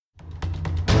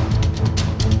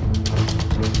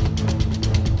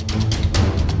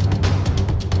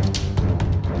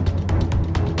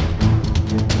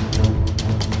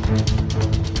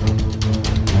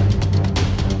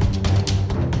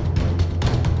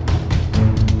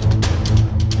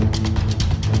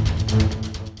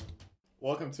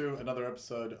Welcome to another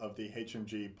episode of the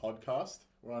HMG podcast.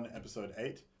 We're on episode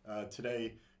 8.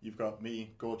 Today, you've got me,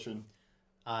 Gorchin.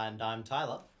 And I'm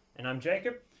Tyler. And I'm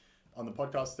Jacob. On the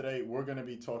podcast today, we're going to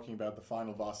be talking about the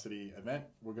final varsity event.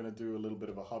 We're going to do a little bit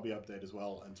of a hobby update as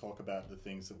well and talk about the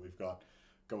things that we've got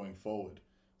going forward.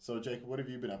 So, Jacob, what have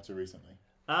you been up to recently?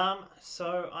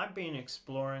 So I've been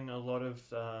exploring a lot of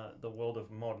the world of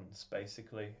moderns,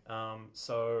 basically.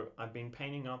 So I've been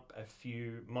painting up a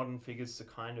few modern figures to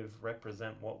kind of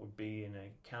represent what would be in a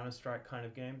Counter-Strike kind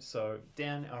of game. So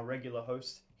Dan, our regular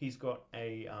host, he's got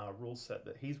a rule set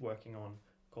that he's working on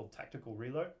called Tactical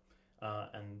Reload,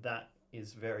 and that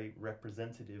is very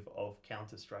representative of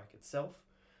Counter-Strike itself.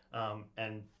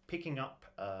 And picking up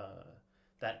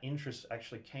that interest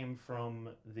actually came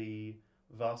from the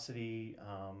varsity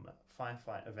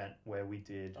firefight event where we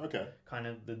did kind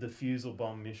of the defusal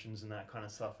bomb missions and that kind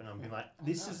of stuff, and I'm like,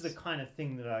 this is the kind of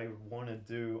thing that I want to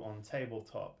do on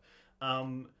tabletop.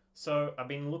 So I've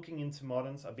been looking into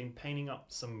moderns. I've been painting up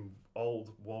some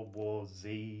old World War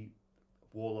Z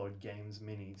Warlord Games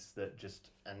minis that just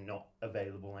are not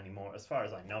available anymore, as far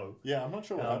as I know. Yeah, I'm not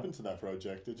sure what happened to that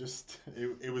project.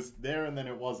 It was there and then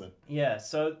it wasn't. Yeah,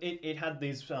 so it had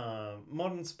these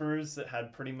modern sprues that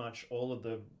had pretty much all of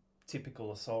the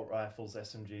typical assault rifles,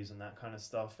 SMGs, and that kind of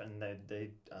stuff, and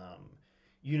they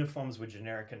uniforms were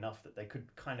generic enough that they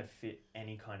could kind of fit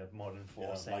any kind of modern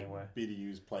force anywhere.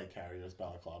 BDUs, plate carriers,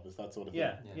 balaclavas, that sort of thing.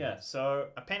 Yeah. So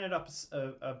I painted up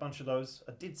a bunch of those.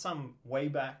 I did some way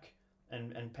back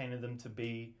and painted them to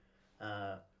be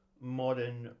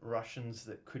modern Russians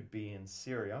that could be in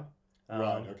Syria.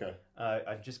 Right, okay.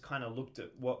 I just kind of looked at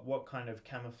what kind of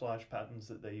camouflage patterns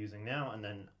that they're using now, and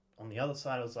then on the other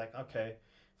side I was like, okay,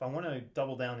 if I want to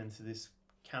double down into this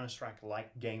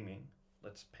Counter-Strike-like gaming,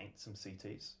 let's paint some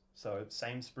CTs. So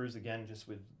same sprues again, just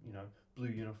with, blue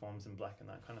uniforms and black and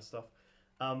that kind of stuff.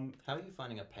 How are you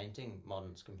finding a painting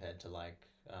moderns compared to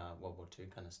World War II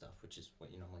kind of stuff, which is what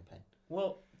you normally paint?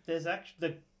 Well, there's actually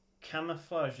the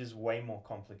camouflage is way more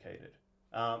complicated,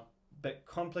 but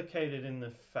complicated in the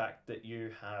fact that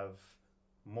you have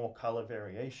more color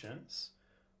variations,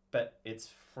 but it's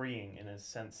freeing in a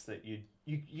sense that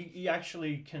you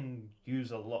actually can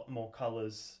use a lot more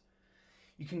colors.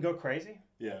 You can go crazy.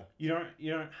 Yeah. You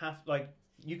don't have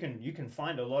you can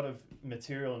find a lot of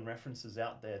material and references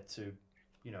out there to,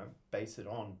 base it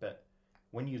on, but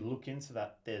when you look into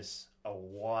that, there's a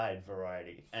wide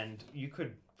variety, and you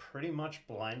could pretty much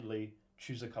blindly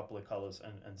choose a couple of colors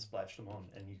and splash them on,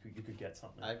 and you could get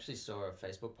something. I actually saw a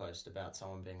Facebook post about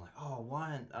someone being like, "Oh,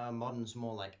 why aren't moderns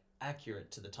more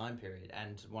accurate to the time period?"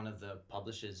 And one of the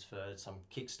publishers for some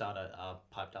Kickstarter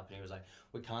piped up, and he was like,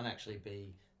 "We can't actually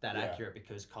be that accurate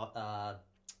because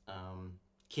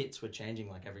kits were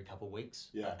changing every couple of weeks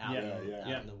out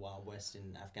in the Wild West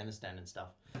in Afghanistan and stuff,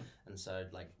 and so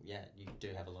you do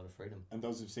have a lot of freedom." And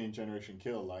those who've seen Generation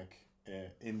Kill,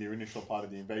 in the initial part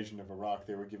of the invasion of Iraq,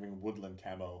 they were giving woodland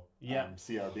camo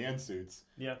CRBN suits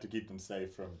to keep them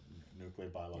safe from nuclear,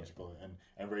 biological,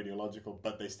 and radiological,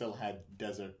 but they still had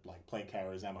desert plate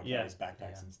carriers, ammo carriers,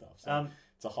 backpacks and stuff. So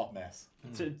it's a hot mess.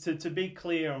 To be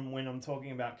clear, when I'm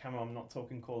talking about camo, I'm not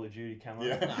talking Call of Duty camo,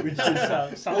 which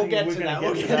is something we're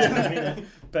going to get to in a minute.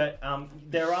 But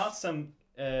there are some,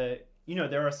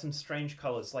 there are some strange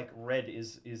colors. Like red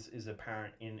is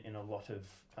apparent in a lot of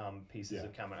pieces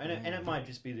of camo, and it might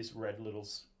just be this red little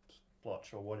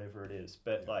splotch or whatever it is.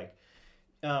 But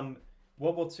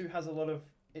World War II has a lot of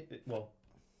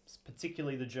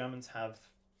particularly the Germans have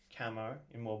camo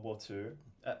in World War II.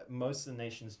 Most of the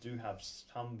nations do have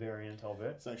some variant of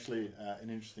it. It's actually an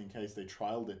interesting case. They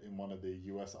trialed it in one of the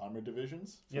U.S. armored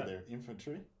divisions for their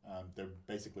infantry. They're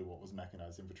basically what was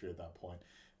mechanized infantry at that point.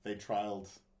 They trialed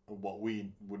what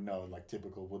we would know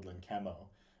typical woodland camo.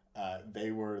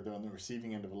 They were on the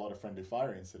receiving end of a lot of friendly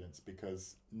fire incidents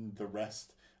because the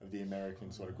rest of the American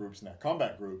sort of groups in that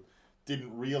combat group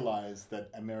didn't realize that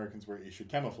Americans were issued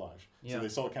camouflage. So they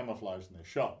saw camouflage and they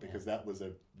shot because that was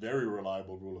a very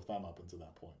reliable rule of thumb up until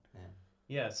that point.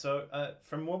 So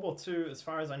from World War II, as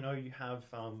far as I know, you have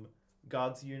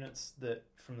guards units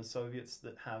from the Soviets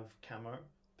that have camo,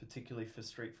 particularly for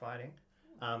street fighting.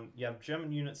 You have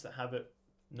German units that have it,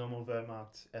 normal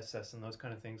Wehrmacht, SS, and those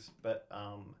kind of things. But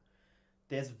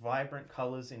there's vibrant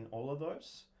colors in all of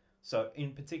those. So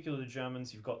in particular, the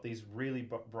Germans, you've got these really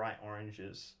bright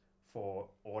oranges for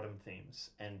autumn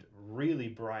themes and really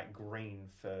bright green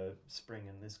for spring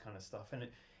and this kind of stuff. And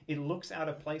it looks out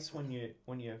of place when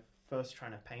you're first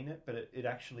trying to paint it, but it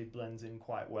actually blends in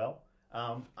quite well.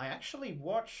 I actually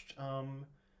watched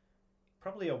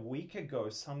probably a week ago,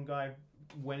 some guy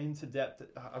went into depth.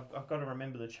 I've got to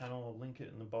remember the channel. I'll link it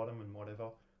in the bottom and whatever.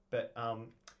 But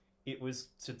it was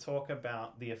to talk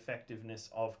about the effectiveness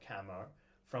of camo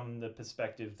from the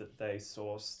perspective that they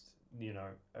sourced,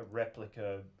 a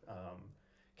replica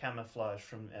camouflage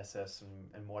from SS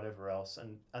and whatever else.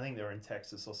 And I think they were in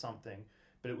Texas or something,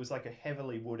 but it was like a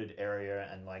heavily wooded area,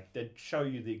 and like they'd show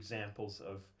you the examples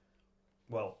of,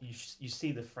 well, you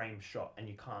see the frame shot and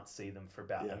you can't see them for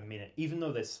about a minute, even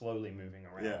though they're slowly moving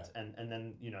around. Yeah. And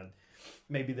then,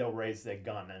 maybe they'll raise their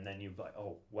gun and then you're like,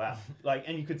 oh, wow.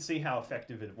 And you could see how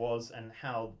effective it was and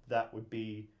how that would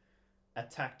be a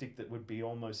tactic that would be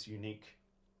almost unique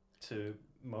to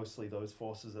mostly those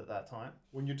forces at that time.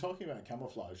 When you're talking about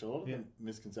camouflage, a lot of the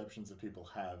misconceptions that people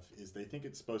have is they think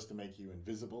it's supposed to make you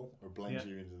invisible or blend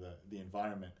you into the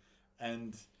environment.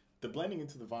 And the blending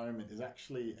into the environment is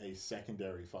actually a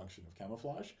secondary function of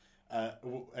camouflage.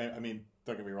 I mean,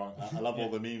 don't get me wrong, I love all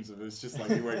the memes of it. It's just like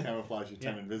you wear camouflage, you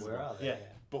turn invisible. Where are they?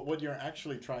 But what you're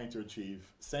actually trying to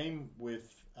achieve, same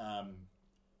with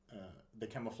the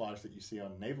camouflage that you see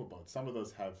on naval boats. Some of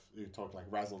those have, you talk like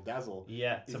razzle dazzle.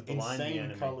 Yeah, to blind the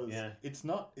enemy. Colors. Yeah. It's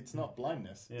not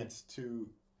blindness. Yeah. It's to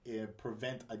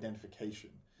prevent identification.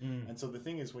 And so the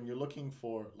thing is, when you're looking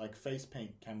for like face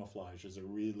paint camouflage is a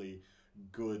really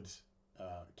good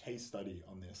case study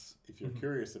on this. If you're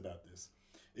curious about this,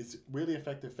 it's really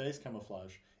effective face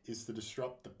camouflage is to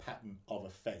disrupt the pattern of a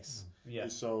face. Yeah.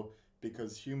 So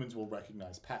because humans will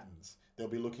recognize patterns. They'll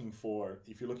be looking for,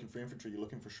 if you're looking for infantry, you're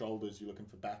looking for shoulders, you're looking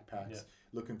for backpacks,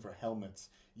 looking for helmets.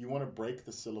 You want to break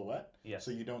the silhouette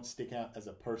so you don't stick out as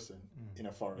a person in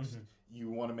a forest. You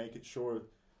want to make it sure,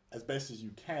 as best as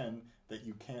you can, that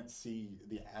you can't see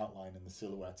the outline and the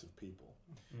silhouettes of people.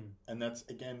 And that's,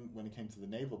 again, when it came to the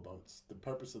naval boats, the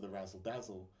purpose of the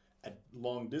razzle-dazzle at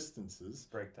long distances...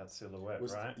 break that silhouette,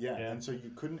 was, right? Yeah, and so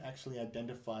you couldn't actually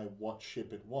identify what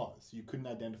ship it was. You couldn't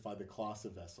identify the class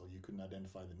of vessel. You couldn't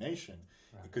identify the nation.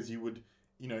 Because you would,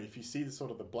 if you see the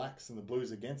sort of the blacks and the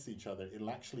blues against each other,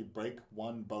 it'll actually break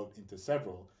one boat into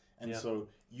several. And so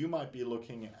you might be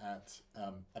looking at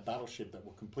a battleship that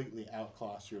will completely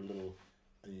outclass your little,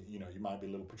 you might be a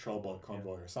little patrol boat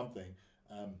convoy or something.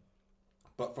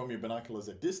 But from your binoculars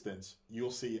at distance,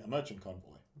 you'll see a merchant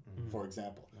convoy, for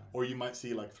example. Or you might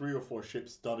see like 3 or 4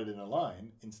 ships dotted in a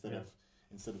line instead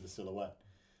of the silhouette.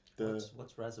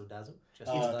 What's razzle dazzle?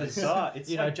 It's bizarre. It's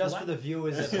just for the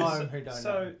viewers at home who don't know.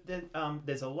 So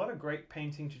there's a lot of great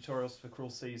painting tutorials for Cruel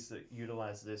Seas that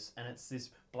utilize this, and it's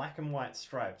this black and white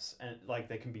stripes, and like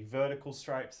they can be vertical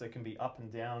stripes, they can be up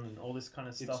and down, and all this kind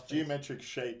of stuff. It's geometric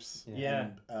shapes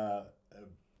and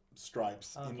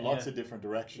stripes in lots of different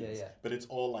directions, but it's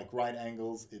all like right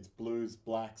angles. It's blues,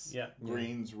 blacks,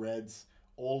 greens, reds,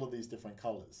 all of these different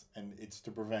colors, and it's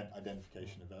to prevent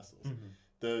identification of vessels.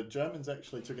 The Germans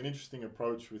actually took an interesting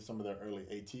approach with some of their early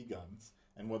AT guns,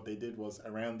 and what they did was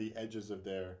around the edges of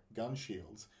their gun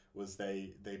shields was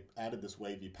they added this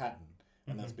wavy pattern.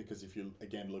 And that's because if you,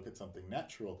 again, look at something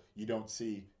natural, you don't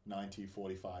see 90,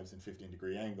 45s and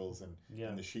 15-degree angles and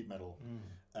the sheet metal.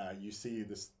 You see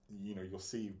this, you'll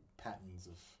see patterns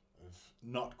of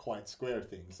not quite square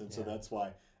things. And so that's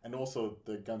why, and also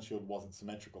the gun shield wasn't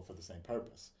symmetrical for the same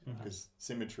purpose. Because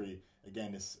symmetry,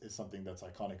 again, is something that's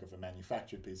iconic of a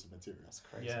manufactured piece of material. That's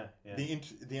crazy.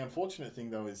 The unfortunate thing,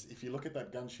 though, is if you look at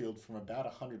that gun shield from about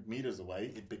 100 meters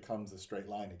away, it becomes a straight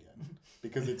line again.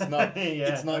 Because it's not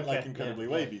like incredibly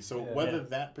wavy. So whether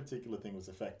that particular thing was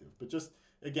effective. But just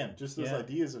those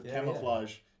ideas of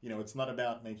camouflage, it's not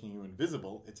about making you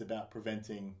invisible. It's about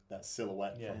preventing that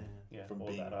silhouette from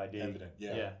being that evident.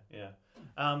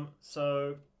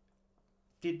 So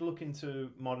did look into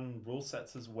modern rule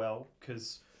sets as well,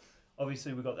 because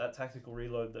obviously we've got that tactical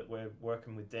reload that we're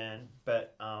working with Dan,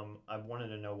 but I wanted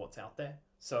to know what's out there.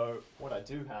 So what I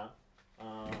do have,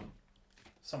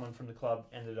 someone from the club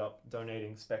ended up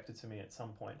donating Spectre to me at some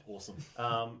point. Awesome.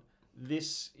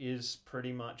 This is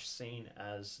pretty much seen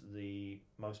as the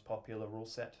most popular rule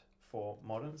set for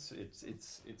moderns.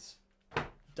 It's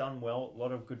done well, a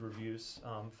lot of good reviews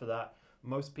for that.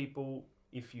 Most people,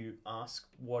 if you ask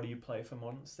what do you play for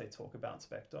moderns, they talk about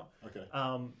Spectre. Okay.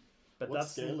 But what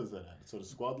scale is that at? Sort of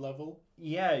squad level?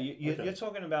 Yeah, you're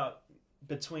talking about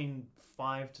between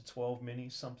 5 to 12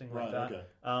 minis, something like that.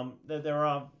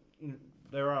 Okay.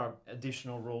 There are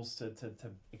additional rules to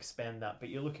expand that, but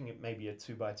you're looking at maybe a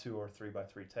 2x2 or a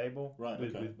 3x3 table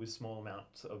with small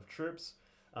amounts of troops.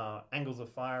 Angles of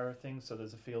fire are things, so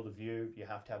there's a field of view. You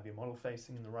have to have your model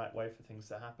facing in the right way for things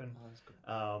to happen. Oh, that's good.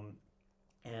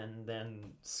 And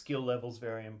then skill level's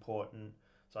very important.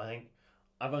 So I think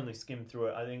I've only skimmed through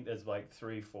it. I think there's like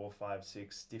 3, 4, 5,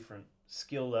 6 different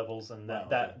skill levels, and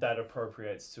that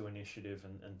appropriates to initiative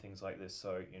and things like this.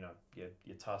 So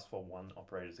your task force 1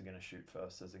 operators are going to shoot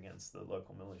first as against the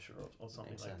local militia or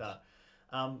something like that.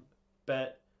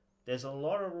 But there's a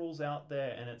lot of rules out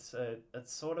there, and it's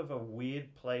sort of a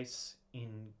weird place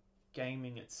in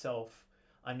gaming itself.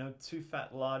 I know Too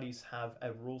Fat Lardies have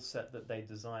a rule set that they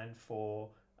designed for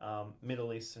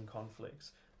Middle Eastern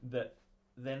conflicts that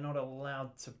they're not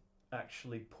allowed to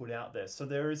actually put out there. So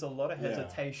there is a lot of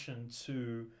hesitation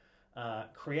to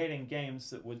creating games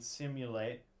that would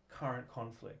simulate current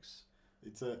conflicts.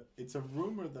 It's a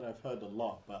rumor that I've heard a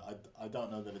lot, but I don't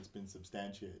know that it's been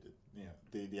substantiated.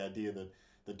 The idea that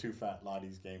the Too Fat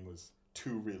Lardies game was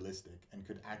too realistic and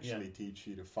could actually teach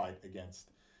you to fight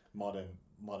against modern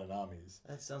armies.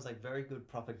 That sounds like very good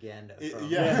propaganda. And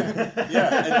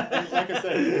like I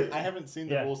said, I haven't seen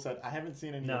the rule set. I haven't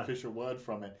seen any official word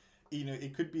from it.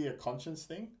 It could be a conscience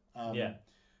thing.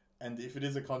 And if it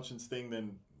is a conscience thing,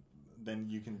 then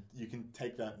you can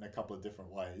take that in a couple of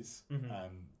different ways.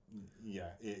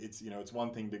 It's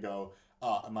one thing to go,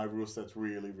 my rule set's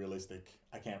really realistic.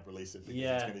 I can't release it because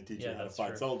it's going to teach you how to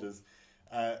fight soldiers.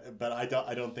 But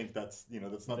I don't think that's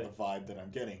not the vibe that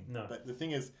I'm getting. No. But the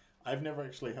thing is, I've never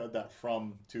actually heard that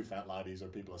from Too Fat Lardies or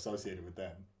people associated with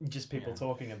them. Just people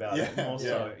talking about it more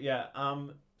so.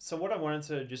 So what I wanted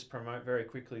to just promote very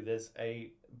quickly, there's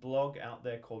a blog out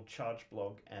there called Charge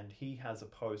Blog, and he has a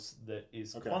post that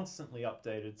is constantly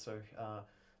updated. So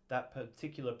that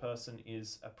particular person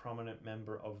is a prominent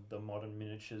member of the Modern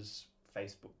Miniatures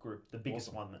Facebook group, the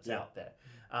biggest one that's out there.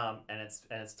 And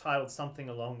it's titled something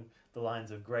along the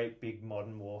lines of Great Big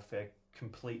Modern Warfare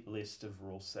Complete List of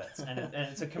Rule Sets. And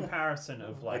it's a comparison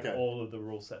of all of the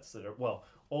rule sets that are,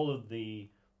 all of the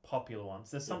popular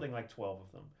ones. There's something like 12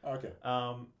 of them.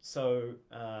 I'm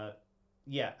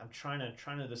trying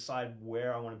to decide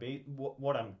where I want to be.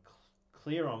 What I'm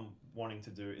clear on wanting to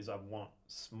do is I want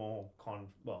small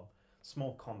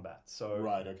combat. So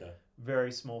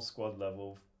very small squad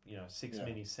level. 6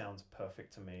 minis sounds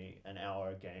perfect to me. An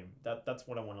hour game. That's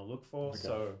what I want to look for.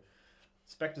 So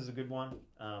Spectre's a good one,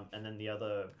 and then the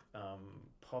other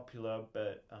popular,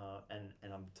 but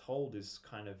and I'm told is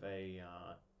kind of a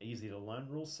easy to learn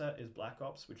rule set is Black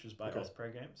Ops, which is by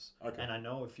Osprey Games. And I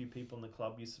know a few people in the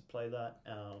club used to play that,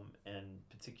 and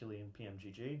particularly in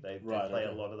PMGG, they play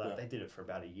a lot of that. They did it for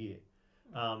about a year,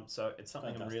 so it's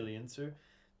something I'm really into.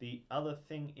 The other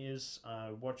thing is I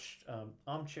watched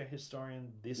Armchair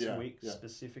Historian this week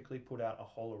specifically put out a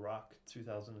whole Iraq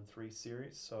 2003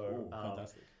 series. So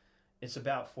fantastic. It's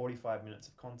about 45 minutes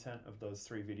of content of those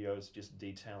 3 videos, just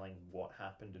detailing what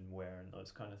happened and where and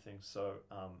those kind of things. So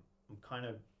I'm kind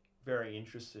of very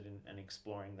interested in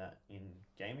exploring that in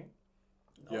gaming.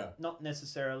 Not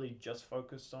necessarily just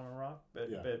focused on Iraq,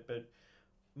 but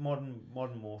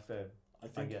modern warfare. I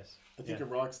think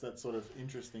Iraq's that sort of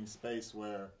interesting space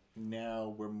where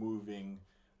now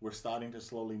we're starting to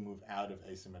slowly move out of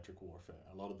asymmetric warfare.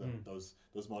 A lot of those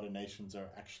modern nations are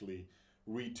actually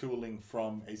retooling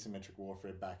from asymmetric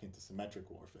warfare back into symmetric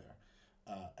warfare.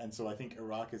 And so I think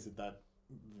Iraq is at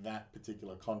that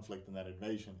particular conflict and that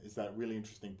invasion is that really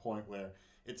interesting point where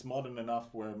it's modern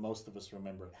enough where most of us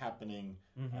remember it happening,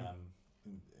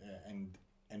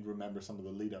 and remember some of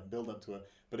the lead up, build up to it.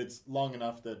 But it's long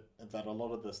enough that a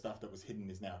lot of the stuff that was hidden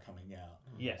is now coming out.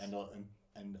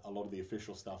 And a lot of the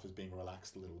official stuff is being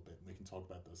relaxed a little bit. And we can talk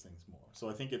about those things more. So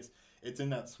I think it's in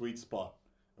that sweet spot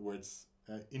where it's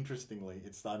interestingly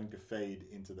it's starting to fade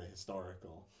into the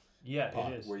historical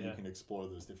part, it is, where you can explore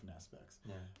those different aspects.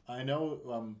 I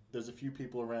know there's a few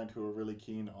people around who are really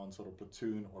keen on sort of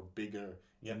platoon or bigger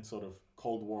in sort of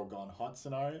Cold War gone hot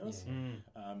scenarios.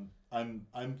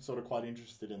 I'm sort of quite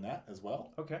interested in that as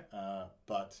well.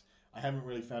 But I haven't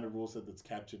really found a rule set that's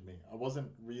captured me. I wasn't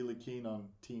really keen on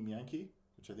Team Yankee,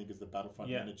 which I think is the Battlefront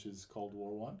Miniatures Cold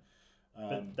War one.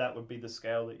 But that would be the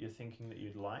scale that you're thinking that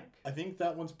you'd like? I think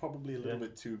that one's probably a little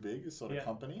bit too big, a sort of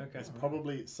company. It's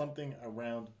probably something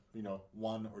around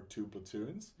 1 or 2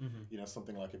 platoons.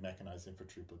 Something like a mechanized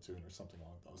infantry platoon or something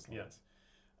along those lines.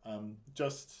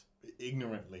 Just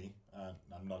ignorantly,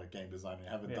 I'm not a game designer,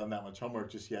 I haven't done that much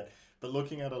homework just yet, but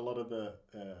looking at a lot of the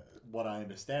what I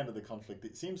understand of the conflict,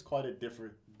 it seems quite a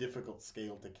difficult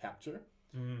scale to capture,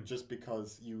 just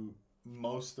because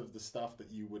most of the stuff that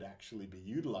you would actually be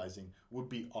utilizing would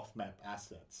be off-map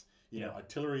assets.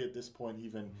 Artillery at this point,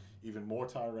 even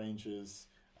mortar ranges.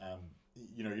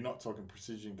 You're not talking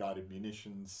precision-guided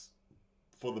munitions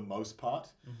for the most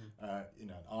part.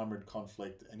 An armored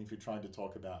conflict, and if you're trying to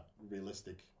talk about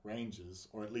realistic ranges,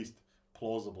 or at least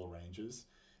plausible ranges,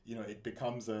 it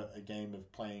becomes a game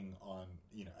of playing on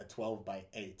a 12 by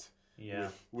 8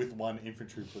 with one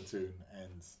infantry platoon,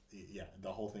 and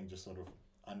the whole thing just sort of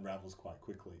unravels quite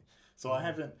quickly. So I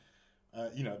haven't,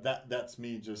 that's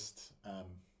me just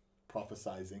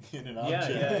prophesizing in an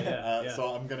armchair.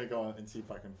 So I'm gonna go on and see if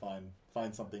I can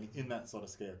find something in that sort of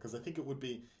scale, because I think it would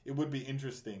be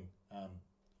interesting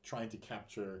trying to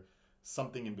capture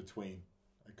something in between,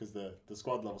 because the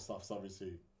squad level stuff's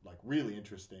obviously like really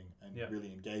interesting and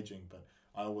really engaging, but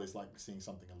I always like seeing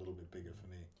something a little bit bigger for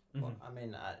me. Well, I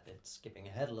mean, it's skipping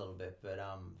ahead a little bit, but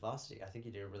Varsity, I think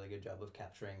you did a really good job of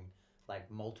capturing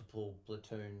like multiple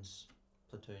platoons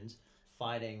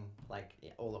fighting like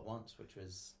all at once, which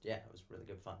was it was really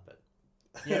good fun. But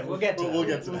we'll get to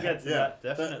that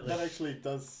definitely. That actually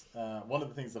does. One of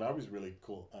the things that I was really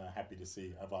happy to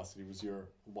see at Varsity was your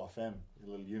WAFM,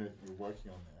 your little unit you're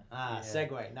working on there.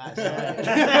 Segue, nice.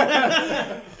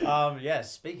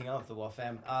 Speaking of the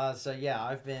WAFM,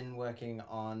 I've been working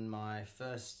on my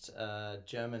first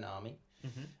German army,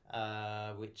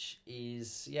 which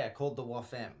is called the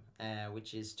WAFM,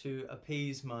 which is to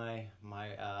appease my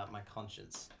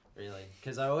conscience, really,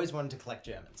 because I always wanted to collect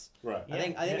Germans. Right. I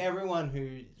think everyone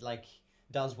who like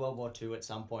does World War II at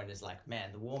some point is like,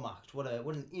 man, the Wehrmacht, what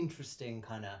an interesting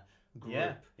kind of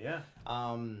group.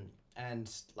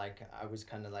 And like I was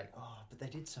kind of like, but they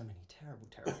did so many terrible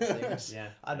things.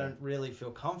 I don't really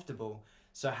feel comfortable.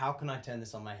 So how can I turn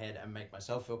this on my head and make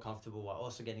myself feel comfortable while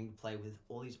also getting to play with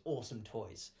all these awesome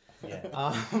toys?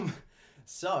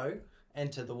 So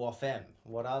enter the WAFM.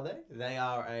 What are they? They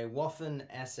are a Waffen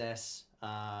SS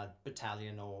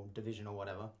battalion or division or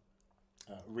whatever.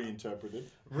 Reinterpreted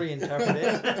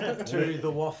to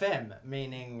the WAFM,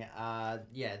 meaning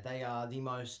they are the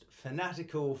most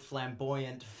fanatical,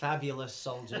 flamboyant, fabulous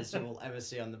soldiers you will ever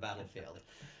see on the battlefield.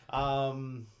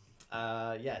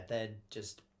 They're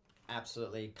just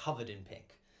absolutely covered in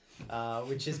pink,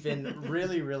 which has been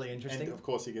really, really interesting. And of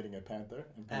course you're getting a panther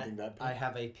and painting that pink. I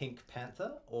have a pink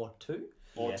panther or two.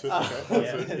 Two.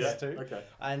 Two. Okay.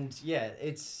 And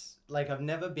it's like I've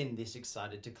never been this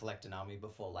excited to collect an army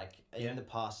before. Like in the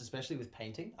past, especially with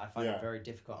painting, I find it very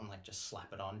difficult. I'm like, just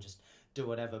slap it on, just do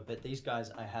whatever. But these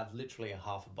guys, I have literally a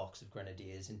half a box of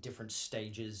grenadiers in different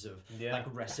stages of like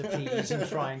recipes and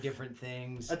trying different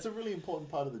things. That's a really important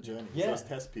part of the journey. Those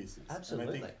test pieces.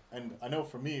 Absolutely. And I know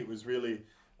for me, it was really.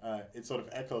 It sort of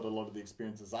echoed a lot of the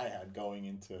experiences I had going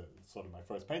into sort of my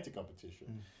first painting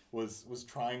competition. Was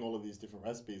trying all of these different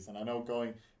recipes, and I know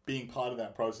being part of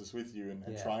that process with you and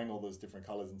trying all those different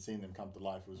colors and seeing them come to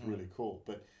life was really cool.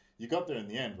 But you got there in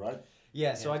the end, right?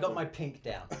 So I got my pink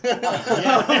down,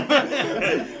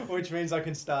 which means I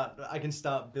can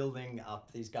start building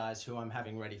up these guys who I'm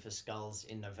having ready for skulls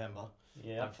in November.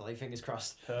 Hopefully, fingers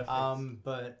crossed. Perfect.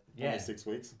 But only 6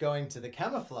 weeks. Going to the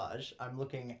camouflage, I'm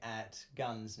looking at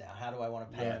guns now. How do I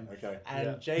want to paint them? Okay.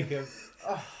 And Jacob,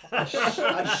 I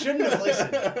shouldn't have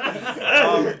listened.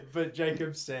 But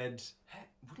Jacob said, hey,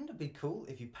 wouldn't it be cool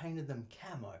if you painted them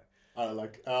camo? And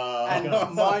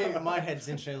my head's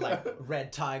instantly like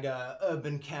Red Tiger,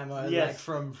 urban camo, like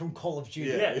from Call of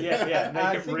Duty. Make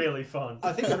it really fun.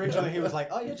 I think originally he was like,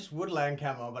 just woodland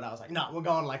camo, but I was like, no, we're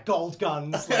going like gold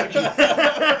guns. Like.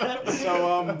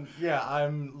 So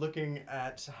I'm looking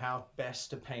at how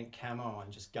best to paint camo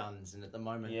on just guns, and at the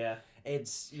moment,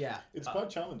 it's quite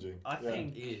challenging. I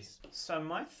think it is. So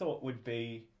my thought would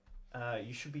be,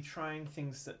 you should be trying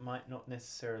things that might not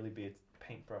necessarily be a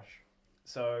paintbrush.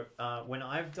 So when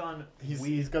I've done...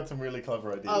 He's got some really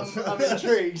clever ideas. I'm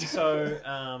intrigued. So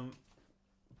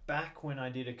back when I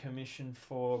did a commission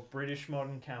for British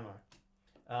Modern Camo,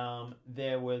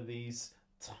 there were these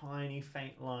tiny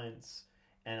faint lines,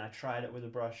 and I tried it with a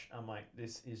brush. I'm like,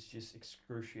 this is just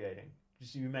excruciating.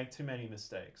 You make too many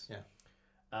mistakes.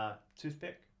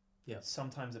 Toothpick.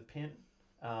 Sometimes a pin.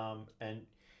 And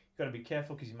you've got to be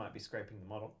careful because you might be scraping the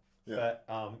model. But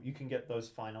you can get those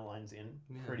finer lines in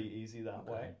pretty easy that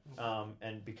way.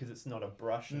 And because it's not a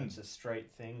brush and it's a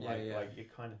straight thing, like you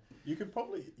kind of... You could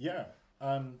probably,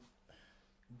 that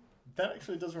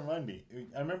actually does remind me.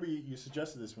 I remember you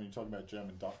suggested this when you were talking about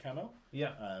German dot camo. The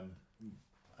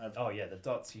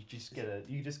dots. You just get a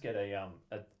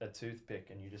toothpick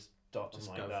and you just dot them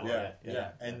like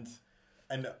that.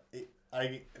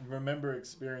 I remember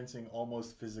experiencing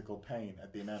almost physical pain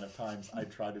at the amount of times I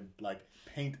tried to like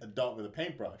paint a dot with a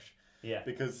paintbrush.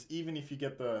 Because even if you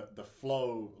get the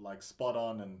flow like spot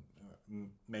on, and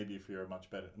maybe if you're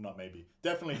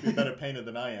definitely if you're a better painter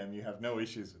than I am, you have no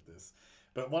issues with this.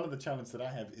 But one of the challenges that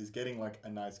I have is getting like a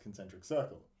nice concentric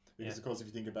circle. Because of course, if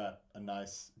you think about a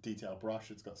nice detailed brush,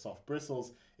 it's got soft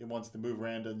bristles. It wants to move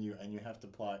around on you, and you have to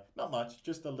apply not much,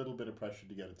 just a little bit of pressure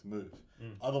to get it to move.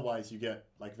 Otherwise, you get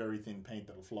like very thin paint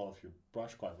that'll flow off your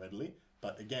brush quite readily.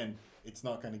 But again, it's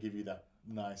not going to give you that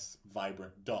nice,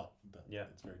 vibrant dot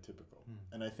that's very typical.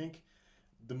 And I think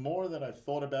the more that I've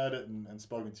thought about it and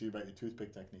spoken to you about your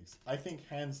toothpick techniques, I think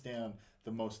hands down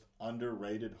the most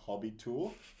underrated hobby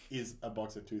tool is a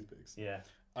box of toothpicks. Yeah.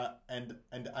 And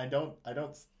I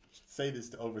don't say this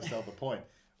to oversell the point.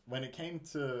 When it came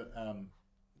to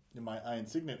my Iron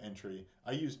Signet entry,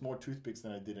 I used more toothpicks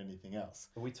than I did anything else.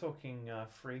 Are we talking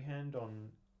freehand on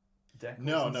decals?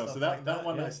 No. So that like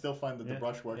one, I still find that the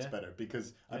brush works yeah. better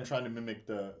because I'm trying to mimic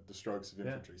the strokes of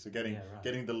infantry. So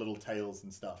getting the little tails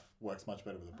and stuff works much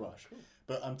better with a brush. Cool.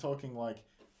 But I'm talking like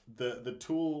the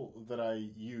tool that I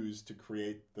use to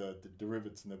create the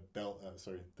rivets in the belt,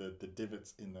 the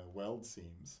divots in the weld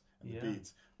seams and the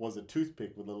beads was a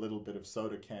toothpick with a little bit of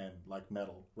soda can like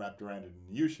metal wrapped around it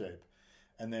in a U shape.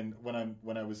 And then when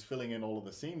I was filling in all of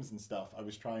the seams and stuff, I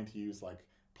was trying to use like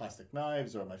plastic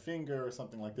knives or my finger or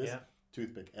something like this. Yeah.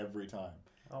 Toothpick every time.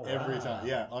 Oh, wow. Every time.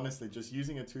 Yeah, honestly, just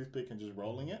using a toothpick and just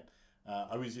rolling it.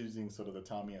 I was using sort of the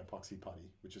Tamiya epoxy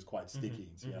putty, which is quite sticky,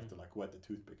 so you have to like wet the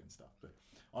toothpick and stuff. But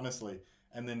honestly,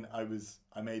 and then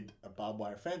I made a barbed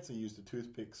wire fence and used the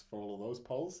toothpicks for all of those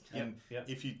poles. And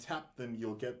if you tap them,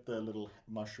 you'll get the little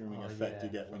mushrooming effect you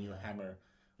get when you hammer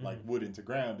like wood into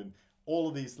ground. And all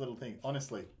of these little things,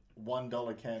 honestly,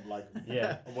 $1 can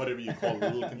whatever you call it,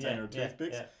 a little container of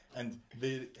toothpicks. And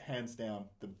they're hands down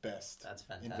the best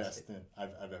investment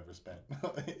I've ever spent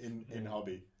in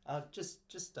hobby. Just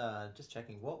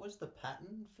checking. What was the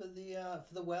pattern for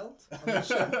the weld?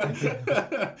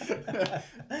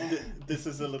 This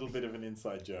is a little bit of an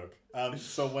inside joke.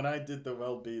 So when I did the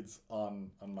weld beads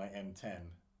on my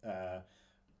M10,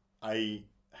 I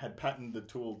had patented the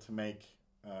tool to make.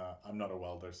 I'm not a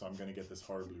welder, so I'm going to get this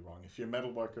horribly wrong. If you're a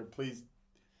metal worker, please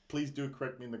do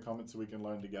correct me in the comments so we can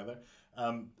learn together.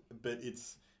 But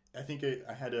I think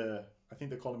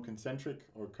they call them concentric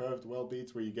or curved weld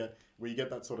beads, where you get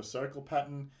that sort of circle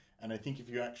pattern. And I think if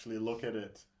you actually look at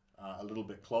it a little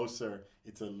bit closer,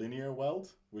 it's a linear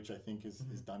weld, which I think is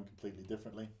done completely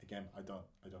differently. Again, I don't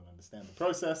understand the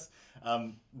process.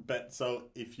 But so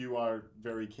if you are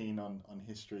very keen on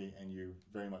history and you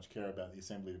very much care about the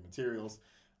assembly of materials,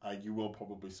 you will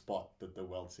probably spot that the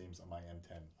weld seams on my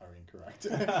M10 are incorrect.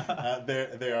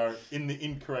 They are in the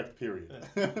incorrect period.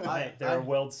 There are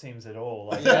weld seams at all.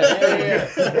 Like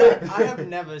I have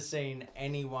never seen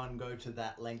anyone go to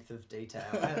that length of detail.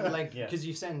 Because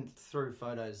you send through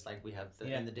photos, like we have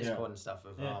in the Discord and stuff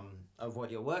of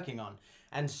what you're working on,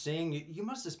 and seeing you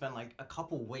must have spent like a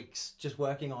couple weeks just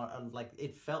working on like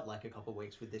it felt like a couple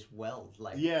weeks with this weld.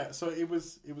 So it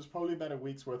was probably about a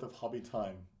week's worth of hobby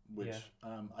time. Which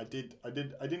I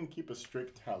didn't keep a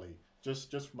strict tally,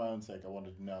 just for my own sake. I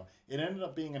wanted to know. It ended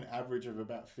up being an average of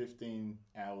about 15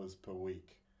 hours per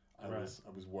week. I was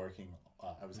working.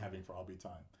 I was having for hobby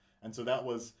time, and so that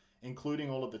was including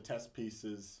all of the test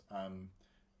pieces on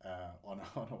a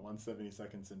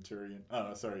 172nd Centurion.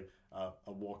 A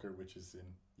Walker, which is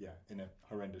in a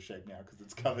horrendous shape now because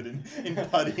it's covered in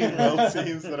putty and weld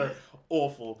seams that are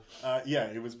awful.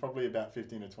 It was probably about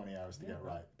 15 or 20 hours to get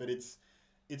right, but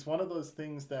it's one of those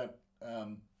things that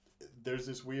there's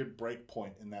this weird break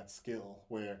point in that skill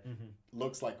where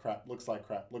looks like crap.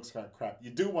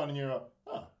 You do one and you're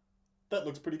that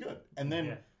looks pretty good. And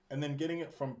then getting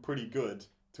it from pretty good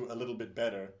to a little bit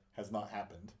better has not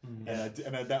happened.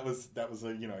 That was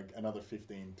another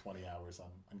 15, 20 hours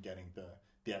on getting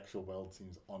the actual weld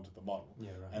seams onto the model.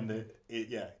 And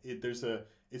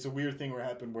it's a weird thing where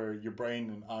happened where your brain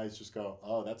and eyes just go,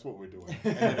 oh, that's what we're doing,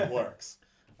 and then it works.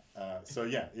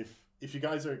 If you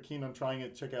guys are keen on trying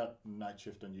it, check out Night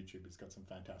Shift on YouTube. He's got some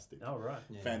fantastic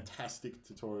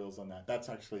tutorials on that. That's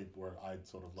actually where I'd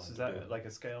sort of learned. So is that like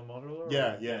a scale model?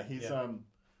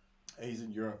 He's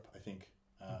in Europe, I think,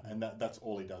 and that's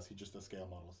all he does. He just does scale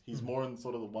models. He's more in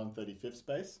sort of the 1/35th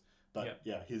space, but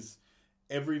his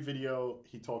every video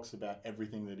he talks about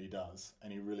everything that he does,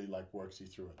 and he really works you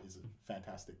through it. He's a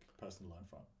fantastic person to learn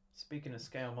from. Speaking of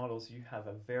scale models, you have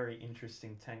a very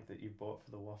interesting tank that you bought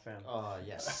for the WAF-M. Oh,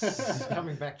 yes.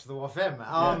 Coming back to the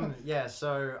WAF-M.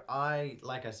 So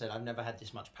like I said, I've never had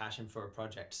this much passion for a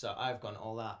project, so I've gone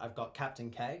all out. I've got Captain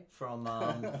K from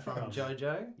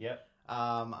JoJo. Yep.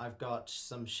 I've got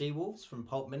some She-Wolves from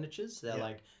Pulp Miniatures. They're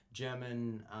like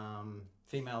German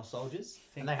female soldiers,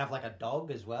 and they have like a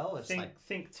dog as well.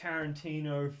 Think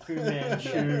Tarantino, Fu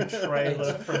Manchu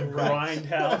trailer from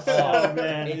Grindhouse. Oh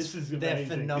man, this is amazing. They're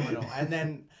phenomenal. And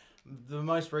then the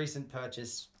most recent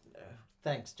purchase,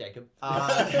 thanks Jacob,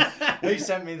 who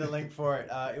sent me the link for it.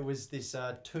 It was this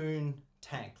Toon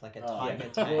tank, like a Oh, tiger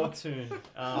Yeah. War tank. Tune.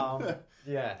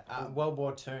 World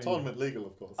War II. Tournament legal,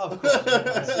 of course. Of course,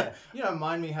 yeah. You don't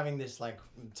mind me having this like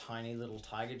tiny little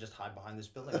tiger just hide behind this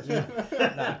building.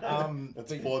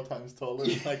 That's 4 times taller,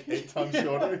 like 8 times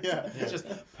shorter. Yeah. It's just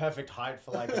perfect height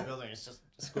for like a building. It's just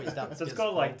squeezed up. So it's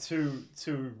got like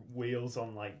two wheels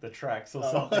on like the tracks or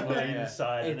something on either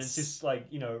side, and it's just like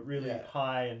really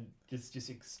high and just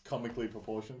Comically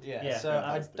proportioned. Yeah, Yeah. so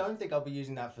I don't think I'll be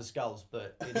using that for skulls,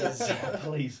 but it is.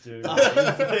 Please do.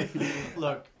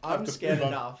 Look, I'm to scared move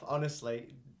on. enough,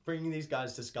 honestly. Bringing these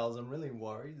guys to skulls, I'm really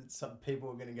worried that some people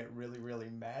are going to get really, really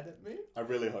mad at me. I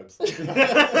really hope so.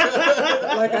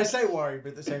 Like, I say worried,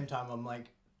 but at the same time, I'm like,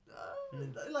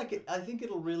 I think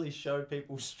it'll really show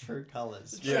people's true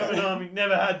colours. German army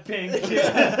never had pink.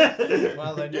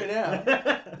 Well, they do now.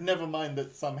 Never mind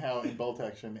that somehow in bolt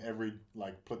action every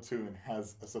like platoon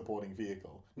has a supporting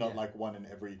vehicle, not like one in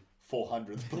every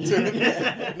 400th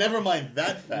platoon. Never mind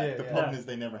that fact. The problem is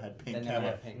they never had pink They never camo.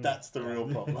 had pink. That's the real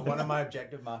problem. One of my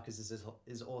objective markers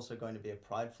is also going to be a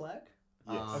pride flag.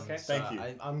 Yes. Okay. Thank you.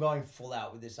 I'm going full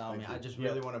out with this army. Thank you. I just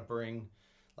really want to bring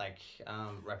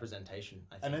representation.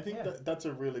 I think. And I think that's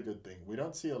a really good thing. We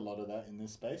don't see a lot of that in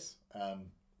this space.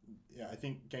 I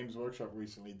think Games Workshop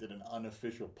recently did an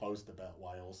unofficial post about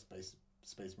why all Space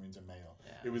Marines are male.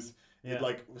 Yeah. It was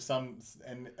like some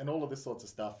and all of this sorts of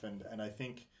stuff. And I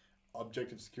think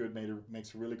Objective Secured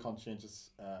makes a really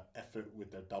conscientious effort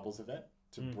with their doubles event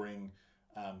to bring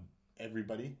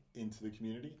everybody into the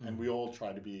community, and we all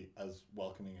try to be as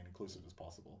welcoming and inclusive as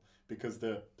possible, because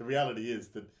the reality is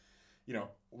that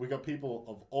we got people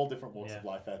of all different walks of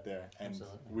life out there, and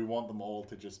we want them all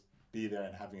to just be there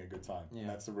and having a good time. And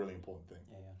that's a really important thing.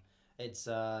 It's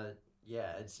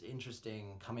it's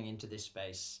interesting coming into this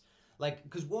space, like,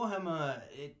 because Warhammer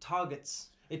it targets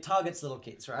little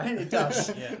kids, right? It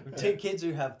does. Kids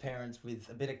who have parents with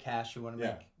a bit of cash who want to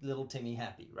make little Timmy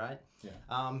happy, right?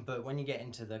 But when you get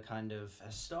into the kind of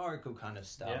historical kind of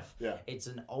stuff, it's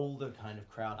an older kind of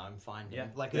crowd, I'm finding.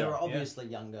 Like, they're obviously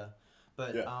younger,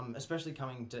 but especially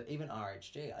coming to even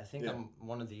RHG, I think I'm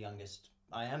one of the youngest.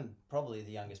 I am probably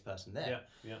the youngest person there.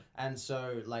 And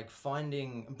so, like,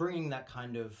 bringing that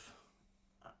kind of,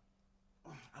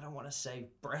 I don't want to say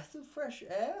breath of fresh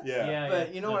air,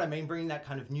 but you know what I mean? Bringing that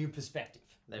kind of new perspective.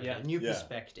 There we go. New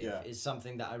perspective is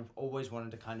something that I've always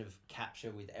wanted to kind of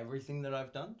capture with everything that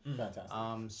I've done.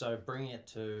 Fantastic. So bringing it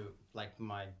to, like,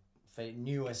 my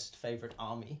newest favorite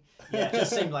army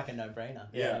just seemed like a no-brainer.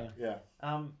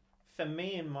 For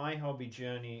me, in my hobby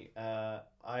journey,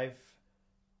 I've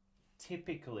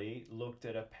typically looked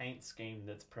at a paint scheme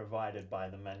that's provided by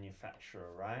the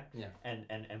manufacturer, right?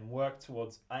 And work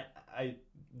towards.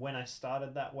 When I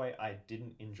started that way, I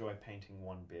didn't enjoy painting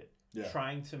one bit.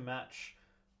 Trying to match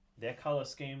their color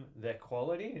scheme, their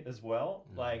quality as well.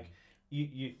 Like,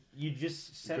 you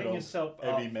just setting yourself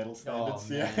up. Heavy metal standards.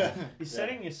 You're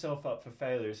setting yourself up for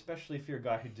failure, especially if you're a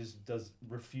guy who just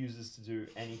refuses to do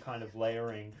any kind of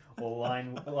layering or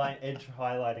line edge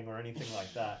highlighting or anything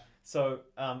like that. So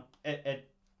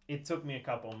it took me a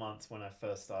couple of months when I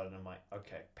first started. I'm like,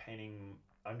 okay, painting,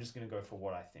 I'm just going to go for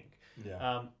what I think.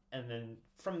 And then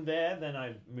from there, then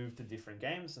I moved to different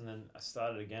games, and then I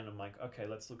started again. I'm like, okay,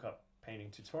 let's look up painting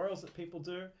tutorials that people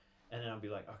do. And then I'll be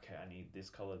like, okay, I need this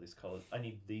color, I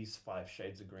need these 5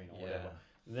 shades of green or whatever.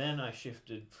 Then I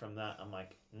shifted from that. I'm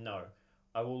like, no,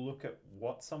 I will look at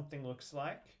what something looks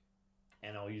like,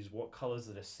 and I'll use what colors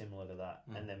that are similar to that,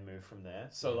 and then move from there.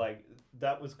 So like,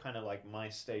 that was kind of like my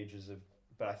stages of,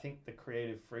 but I think the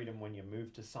creative freedom when you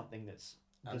move to something that's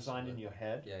designed in your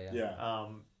head,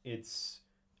 it's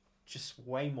just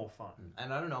way more fun.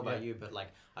 And I don't know about you, but like,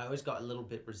 I always got a little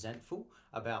bit resentful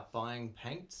about buying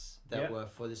paints that were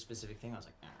for this specific thing. I was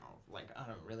like, like, I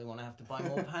don't really want to have to buy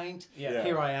more paint.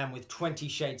 Here I am with 20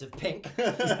 shades of pink.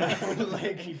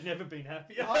 Like, you've never been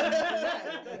happier.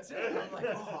 That's it. I'm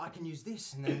like, I can use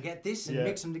this and then get this and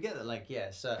mix them together. Like,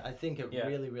 so I think it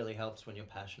really, really helps when you're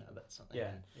passionate about something.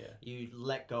 And you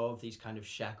let go of these kind of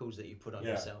shackles that you put on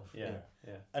yourself.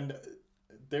 And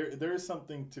there is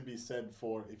something to be said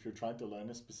for, if you're trying to learn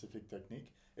a specific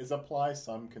technique, is apply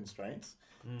some constraints.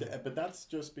 But that's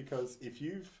just because if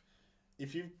you've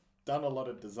done a lot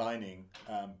of designing,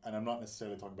 and I'm not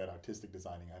necessarily talking about artistic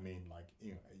designing, I mean, like,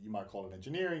 you might call it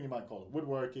engineering, you might call it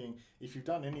woodworking. If you've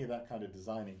done any of that kind of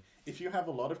designing, if you have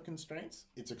a lot of constraints,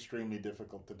 it's extremely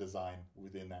difficult to design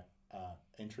within that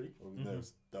entry or within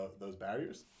those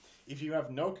barriers. If you have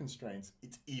no constraints,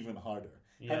 it's even harder.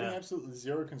 Having absolutely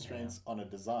zero constraints on a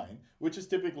design, which is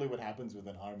typically what happens with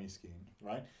an army scheme,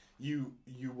 right? You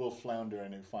will flounder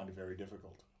and find it very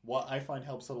difficult. What I find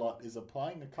helps a lot is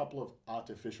applying a couple of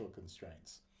artificial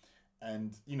constraints.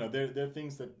 and there are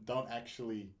things that aren't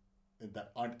actually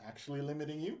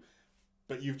limiting you,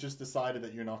 but you've just decided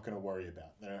that you're not going to worry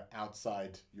about. They're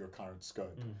outside your current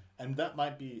scope. And that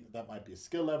might be a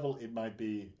skill level. It might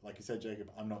be, like you said,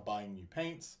 Jacob, I'm not buying new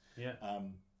paints. Yeah.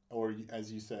 Or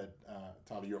as you said,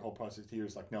 Tyler, your whole process here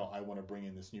is like, no, I want to bring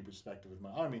in this new perspective with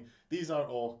my army. These are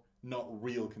all not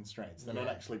real constraints. They're not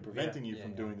actually preventing you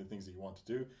from doing the things that you want to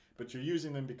do, but you're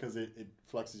using them because it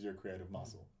flexes your creative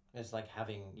muscle. It's like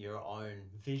having your own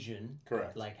vision.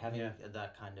 Correct. Like having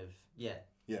that kind of,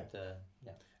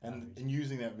 And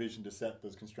using that vision to set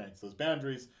those constraints, those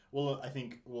boundaries, I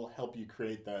think will help you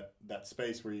create that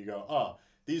space where you go,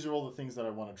 these are all the things that I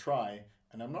want to try,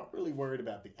 and I'm not really worried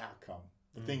about the outcome.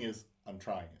 The thing is, I'm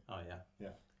trying it. Oh, yeah. Yeah.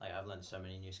 Like, I've learned so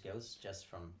many new skills just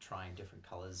from trying different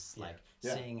colors, like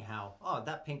Yeah. seeing how,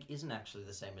 that pink isn't actually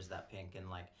the same as that pink, and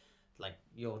like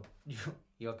your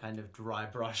kind of dry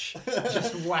brush,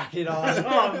 just whack it on.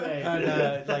 Oh, mate.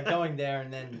 And like going there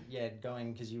and then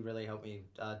because you really helped me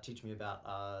teach me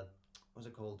about what's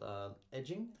it called,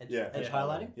 edge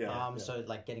highlighting. So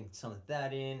like getting some of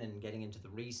that in and getting into the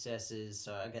recesses,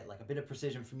 so I get like a bit of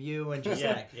precision from you and just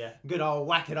good old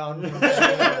whack it on.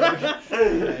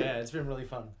 It's been really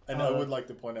fun. And I would like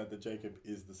to point out that Jacob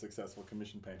is the successful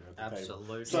commission painter at the table.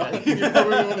 Absolutely. So you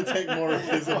probably want to take more of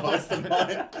his advice than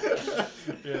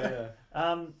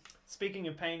mine. Speaking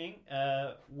of painting,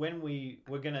 we're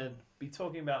going to be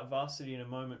talking about Varsity in a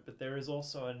moment, but there is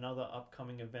also another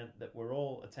upcoming event that we're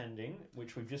all attending,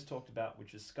 which we've just talked about,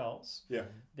 which is Skulls. Yeah.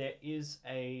 There is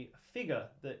a figure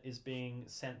that is being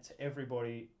sent to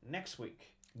everybody next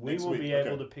week. We will be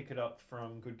able to pick it up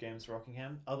from Good Games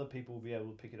Rockingham. Other people will be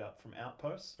able to pick it up from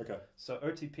Outposts. Okay. So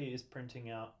OTP is printing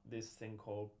out this thing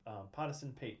called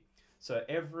Partisan Pete. So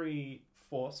every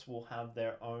force will have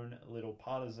their own little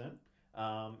partisan.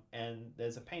 And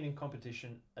there's a painting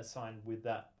competition assigned with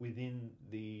that within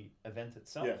the event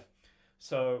itself. Yeah.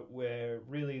 So we're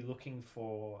really looking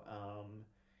for,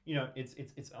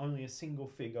 it's only a single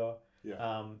figure.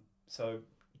 Yeah. So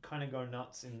kind of go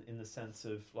nuts in the sense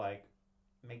of like,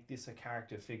 make this a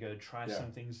character figure, try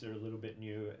some things that are a little bit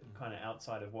new, kind of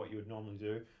outside of what you would normally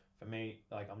do. For me,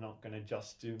 like, I'm not going to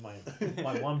just do my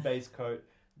one base coat,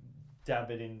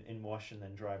 dab it in wash and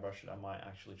then dry brush it. I might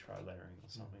actually try layering or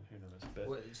something. Who knows?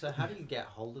 But so how do you get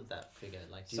hold of that figure?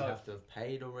 Like, do you have to have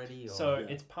paid already? Or? So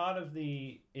it's part of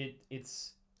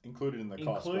it's included in the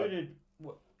cost. Included.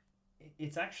 Right?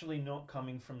 It's actually not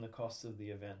coming from the cost of the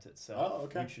event itself. Oh,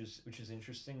 okay. Which is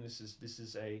interesting. This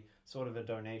is a sort of a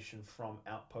donation from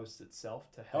Outpost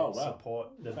itself to help support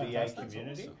the VA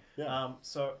community. Awesome. Yeah.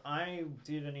 So I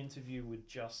did an interview with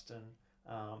Justin,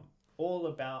 all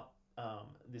about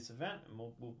this event, and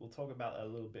we'll talk about that a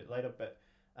little bit later. But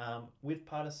with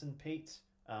Partisan Pete,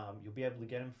 you'll be able to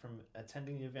get him from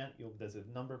attending the event. There's a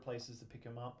number of places to pick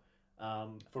him up.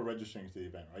 For registering to the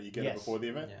event, right? You get it before the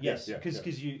event? Yes,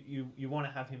 because you want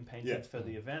to have him painted for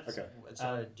the event. Okay.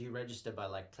 So do you register by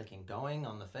like clicking going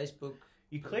on the Facebook?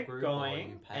 You click group,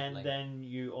 going, and then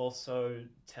you also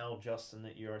tell Justin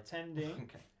that you're attending.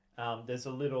 Okay. There's a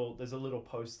little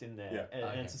post in there, and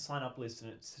Okay. it's a sign up list,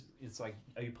 and it's like,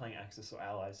 are you playing Axis or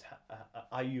Allies?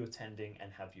 Are you attending,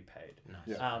 and have you paid?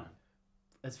 Nice. Yeah.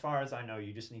 As far as I know,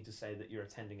 you just need to say that you're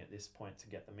attending at this point to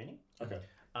get the mini. Okay.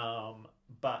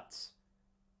 But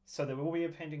so there will be a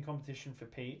painting competition for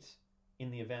Pete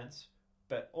in the event,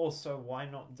 but also why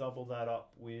not double that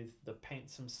up with the Paint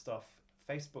Some Stuff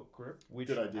Facebook group, which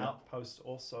Outpost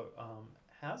also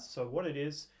has. So what it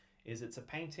is it's a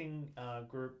painting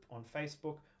group on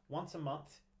Facebook. Once a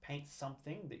month, paint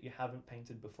something that you haven't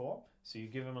painted before. So you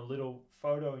give them a little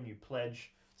photo and you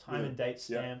pledge time and date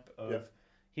stamp of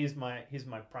here's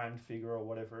my primed figure or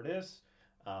whatever it is.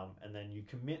 And then you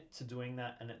commit to doing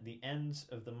that, and at the end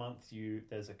of the month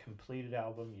there's a completed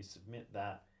album, you submit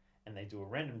that, and they do a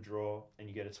random draw, and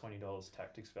you get a $20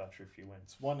 Tactics voucher if you win.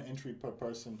 It's one entry per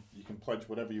person. You can pledge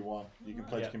whatever you want. You can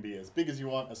pledge can be as big as you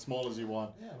want, as small as you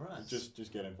want. Yeah, right. Just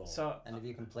get involved. So, and if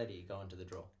you complete it, you go into the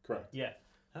draw. Correct. Yeah.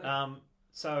 Okay.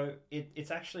 So it's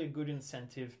actually a good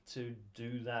incentive to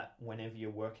do that whenever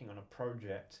you're working on a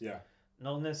project. Yeah.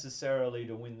 Not necessarily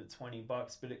to win the $20,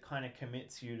 but it kind of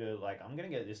commits you to like, I'm gonna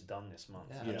get this done this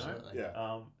month. Yeah, absolutely.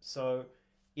 Yeah. So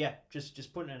yeah,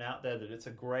 just putting it out there that it's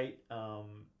a great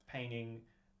painting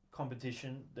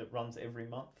competition that runs every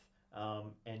month,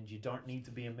 and you don't need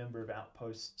to be a member of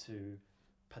Outpost to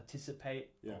participate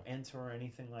or enter or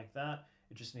anything like that.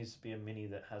 It just needs to be a mini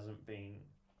that hasn't been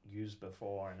used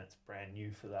before and it's brand new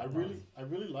for that. I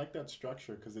really like that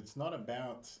structure because it's not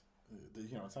about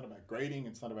it's not about grading,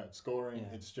 it's not about scoring.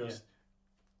 It's just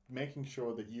making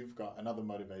sure that you've got another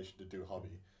motivation to do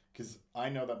hobby. because I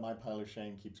know that my pile of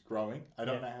shame keeps growing. I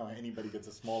don't know how anybody gets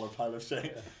a smaller pile of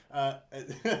shame.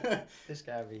 This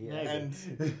guy over here.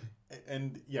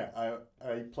 And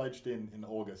I pledged in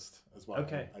August as well.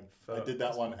 Okay. I did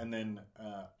that one, and then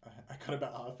I got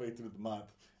about halfway through the month,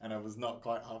 and I was not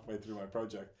quite halfway through my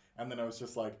project, and then I was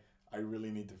just like, I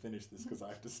really need to finish this because I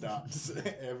have to start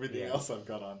everything else I've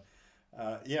got on.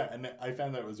 And I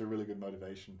found that it was a really good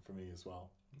motivation for me as well.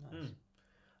 Nice.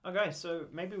 Okay, so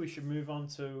maybe we should move on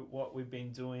to what we've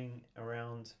been doing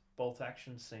around Bolt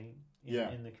Action scene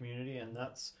in the community, and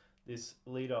that's this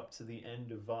lead up to the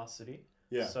end of Varsity.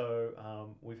 Yeah.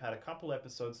 So we've had a couple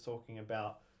episodes talking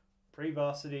about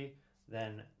pre-Varsity,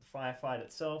 then Firefight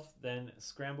itself, then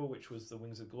Scramble, which was the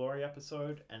Wings of Glory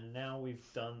episode, and now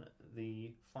we've done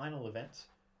the final event,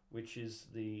 which is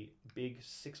the big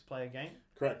 6-player game.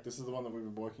 Correct. This is the one that we've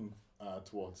been working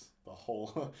towards the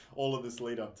whole, all of this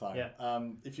lead up time. Yeah.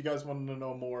 If you guys want to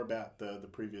know more about the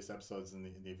previous episodes and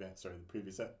the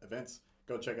previous events,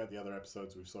 go check out the other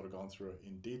episodes. We've sort of gone through it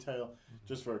in detail. Mm-hmm.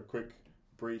 Just for a quick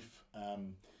brief,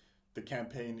 the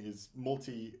campaign is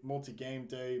multi-game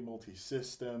day,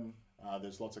 multi-system.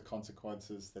 There's lots of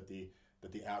consequences that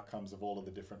the outcomes of all of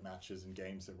the different matches and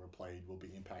games that were played will be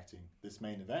impacting this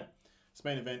main event. This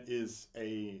main event is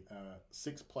a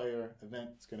 6-player event.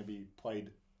 It's going to be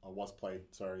was played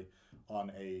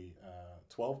on a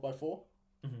 12x4.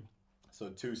 Mm-hmm. So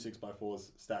 2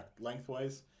 6x4s stacked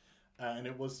lengthways. And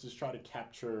it was to try to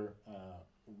capture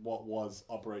what was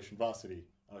Operation Varsity,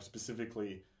 or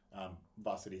specifically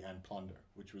Varsity and Plunder,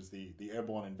 which was the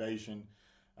airborne invasion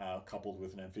coupled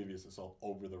with an amphibious assault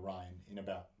over the Rhine in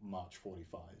about March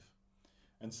 45.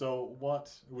 And so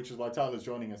which is why Tyler's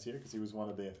joining us here, because he was one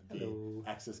of the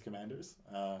Axis commanders,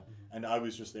 and I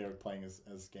was just there playing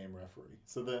as game referee.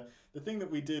 So the thing that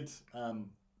we did,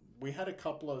 we had a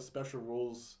couple of special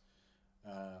rules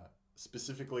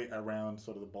specifically around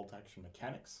sort of the bolt action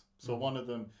mechanics. So one of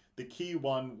them, the key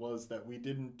one, was that we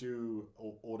didn't do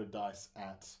order dice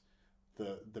at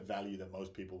the value that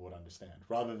most people would understand,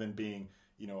 rather than being,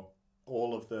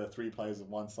 all of the 3 players of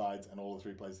one side and all the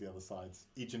 3 players of the other sides,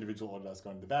 each individual order dice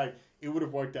going in the bag. It would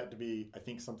have worked out to be, I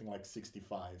think, something like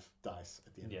 65 dice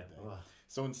at the end of the day.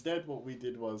 So instead, what we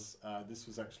did was, this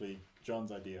was actually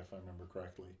John's idea, if I remember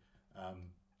correctly, and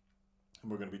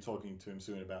we're going to be talking to him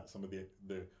soon about some of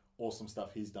the awesome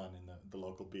stuff he's done in the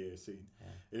local BA scene. Yeah.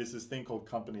 It is this thing called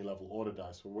company level order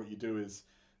dice, where what you do is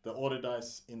the order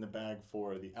dice in the bag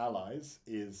for the allies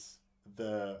is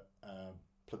the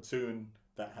platoon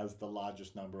that has the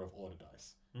largest number of order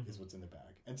dice is what's in the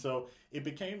bag. And so it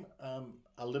became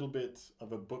a little bit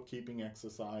of a bookkeeping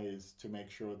exercise to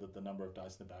make sure that the number of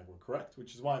dice in the bag were correct,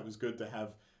 which is why it was good to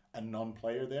have a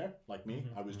non-player there like me.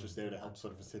 I was just there to help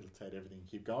sort of facilitate everything and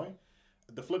keep going.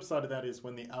 The flip side of that is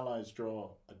when the allies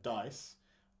draw a dice,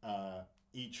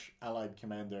 each allied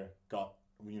commander got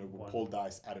pulled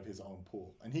dice out of his own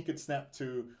pool, and he could snap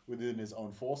 2 within his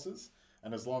own forces,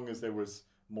 and as long as there was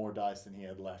more dice than he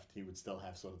had left, he would still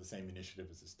have sort of the same initiative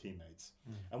as his teammates.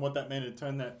 And what that meant, it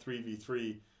turned that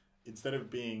 3v3, instead of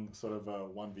being sort of a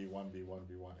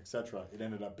 1v1v1v1 etc., it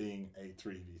ended up being a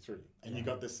 3v3, and you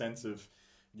got this sense of,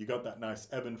 you got that nice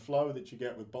ebb and flow that you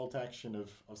get with bolt action of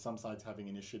some sides having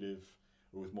initiative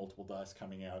or with multiple dice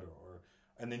coming out,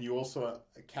 and then you also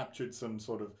captured some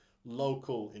sort of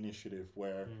local initiative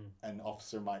where an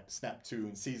officer might snap 2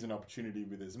 and seize an opportunity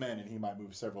with his men, and he might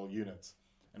move several units.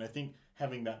 And I think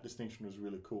having that distinction was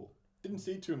really cool. Didn't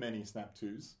see too many snap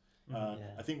 2s.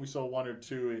 I think we saw 1 or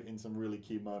 2 in some really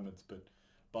key moments, but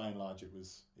by and large it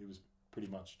was pretty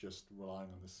much just relying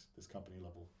on this company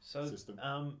level system.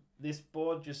 This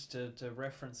board, just to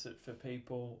reference it for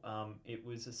people, it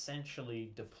was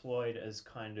essentially deployed as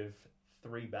kind of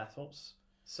 3 battles.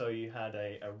 So you had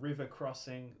a river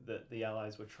crossing that the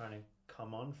allies were trying to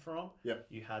come on from. Yep.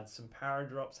 You had some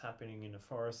paradrops happening in a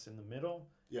forest in the middle.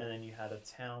 Yep. And then you had a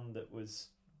town that was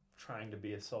trying to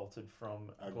be assaulted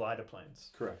from glider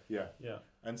planes. Correct, yeah. Yeah.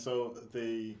 And so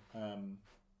the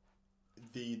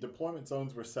deployment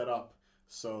zones were set up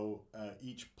so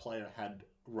each player had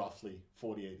roughly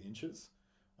 48 inches.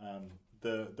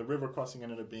 The river crossing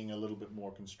ended up being a little bit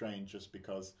more constrained just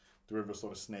because the river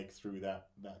sort of snaked through that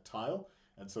tile.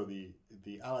 And so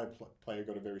the allied player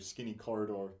got a very skinny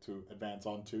corridor to advance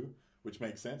onto, which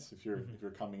makes sense if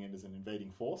you're coming in as an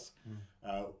invading force.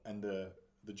 And the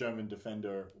German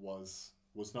defender was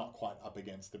not quite up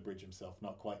against the bridge himself,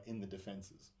 not quite in the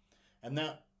defenses. And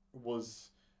that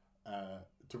was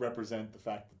to represent the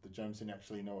fact that the Germans didn't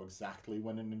actually know exactly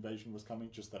when an invasion was coming,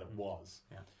 just that it was.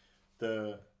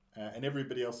 Yeah. And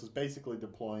everybody else was basically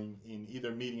deploying in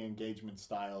either meeting engagement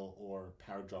style or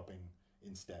paradropping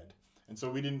instead. And so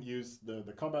we didn't use the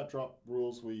combat drop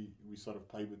rules. We sort of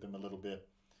played with them a little bit.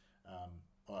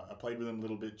 I played with them a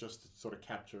little bit just to sort of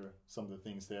capture some of the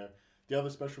things there. The other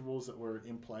special rules that were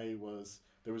in play was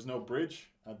there was no bridge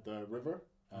at the river.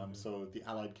 So the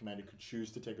Allied commander could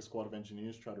choose to take a squad of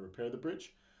engineers, try to repair the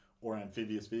bridge, or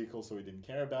amphibious vehicle, so we didn't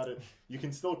care about it. You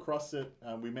can still cross it.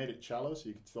 We made it shallow, so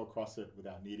you can still cross it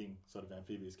without needing sort of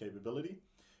amphibious capability.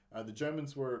 The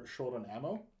Germans were short on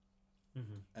ammo,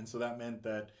 and so that meant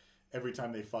that every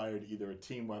time they fired either a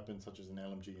team weapon, such as an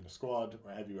LMG in a squad,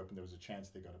 or a heavy weapon, there was a chance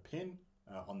they got a pin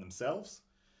on themselves.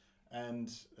 And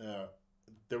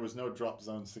there was no drop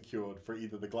zone secured for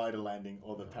either the glider landing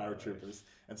or the paratroopers.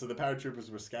 And so the paratroopers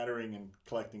were scattering and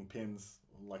collecting pins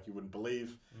like you wouldn't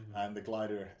believe. And the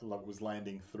glider was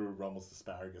landing through Rommel's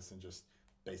asparagus and just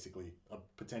basically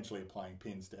potentially applying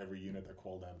pins to every unit that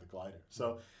crawled out of the glider.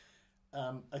 So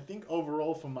I think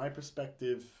overall, from my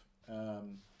perspective,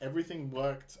 everything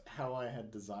worked how I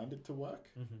had designed it to work,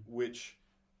 which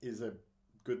is a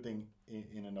good thing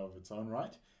in and of its own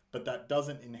right. But that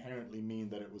doesn't inherently mean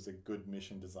that it was a good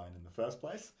mission design in the first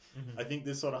place. I think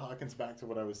this sort of harkens back to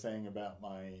what I was saying about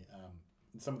my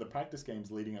some of the practice games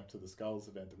leading up to the Skulls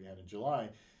event that we had in July.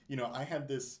 You know, I had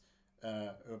this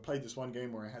played this one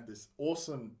game where I had this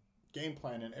awesome game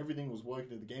plan and everything was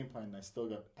working to the game plan, and I still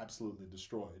got absolutely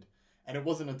destroyed. And it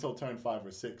wasn't until turn 5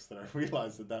 or 6 that I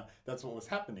realized that's what was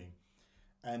happening.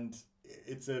 And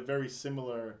it's a very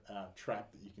similar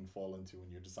trap that you can fall into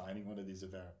when you're designing one of these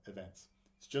events.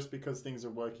 It's just because things are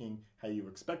working how you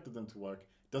expected them to work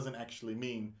doesn't actually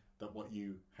mean that what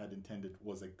you had intended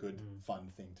was a good,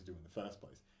 fun thing to do in the first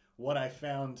place. What I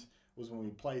found was when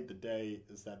we played the day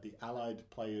is that the Allied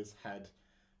players had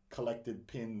collected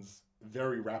pins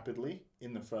very rapidly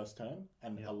in the first turn,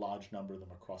 and a large number of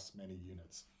them across many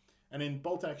units. And in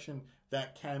bolt action,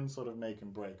 that can sort of make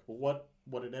and break. But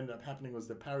what it ended up happening was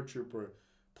the paratrooper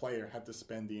player had to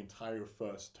spend the entire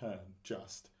first turn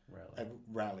just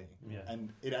rallying.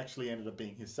 And it actually ended up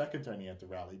being his second turn he had to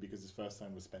rally because his first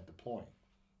turn was spent deploying.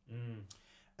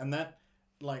 And that,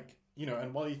 like, you know,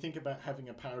 and while you think about having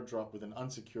a power drop with an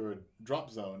unsecured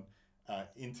drop zone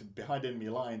into behind enemy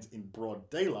lines in broad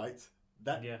daylight,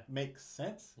 that makes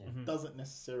sense. Doesn't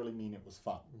necessarily mean it was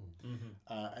fun.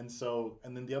 And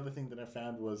then the other thing that I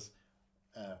found was,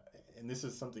 and this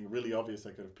is something really obvious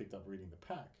I could have picked up reading the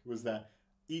pack, was that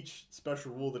each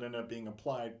special rule that ended up being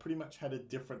applied pretty much had a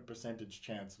different percentage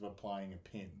chance of applying a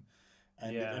pin.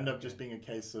 And it ended up just being a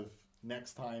case of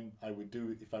next time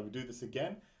if I would do this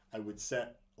again, I would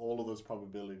set all of those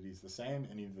probabilities the same,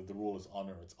 and either the rule is on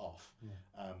or it's off.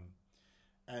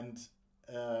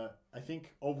 I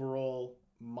think overall,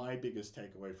 my biggest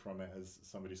takeaway from it as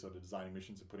somebody sort of designing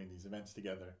missions and putting these events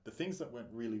together, the things that went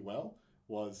really well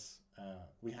was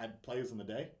we had players on the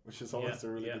day, which is always a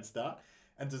really good start.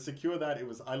 And to secure that,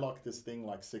 I locked this thing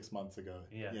like 6 months ago.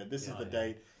 This is the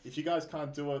date. If you guys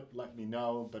can't do it, let me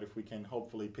know. But if we can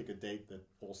hopefully pick a date that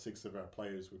all 6 of our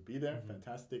players would be there,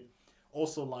 fantastic.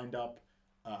 Also lined up,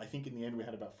 I think in the end we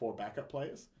had about 4 backup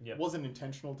players. It wasn't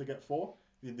intentional to get 4.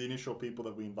 The initial people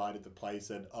that we invited to play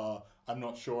said, I'm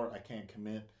not sure, I can't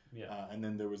commit. And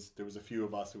then there was a few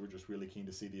of us who were just really keen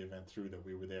to see the event through, that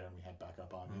we were there and we had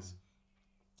backup armies.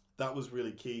 That was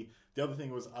really key. The other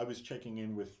thing was I was checking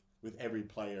in with every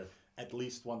player at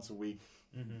least once a week.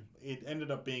 It ended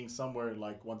up being somewhere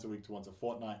like once a week to once a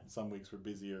fortnight. Some weeks were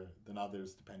busier than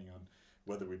others, depending on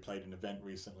whether we played an event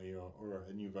recently or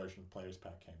a new version of Players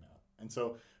Pack came out. And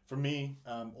so for me,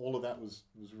 all of that was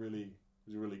really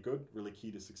good, really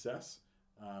key to success.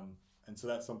 And so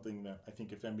that's something that I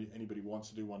think if anybody wants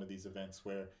to do one of these events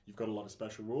where you've got a lot of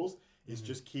special rules, is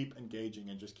just keep engaging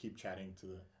and just keep chatting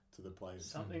to the players.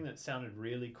 Something that sounded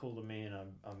really cool to me, and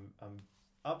I'm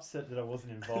upset that I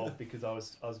wasn't involved because I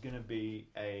was going to be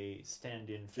a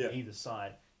stand-in for either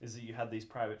side, is that you had these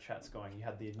private chats going. You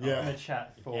had the anonymous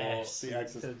chat for the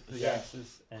Axis. The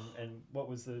Axis, and what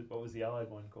was the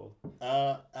Allied one called?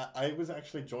 I was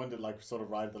actually joined it like sort of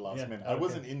right at the last minute. I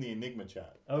wasn't in the Enigma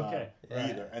chat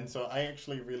either, and so I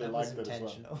actually really liked it as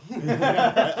well.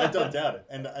 I don't doubt it,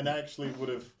 and I actually would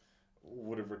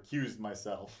have recused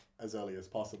myself as early as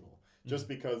possible. Just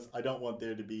because I don't want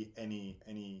there to be any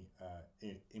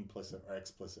implicit or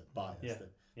explicit bias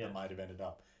that might have ended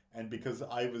up. And because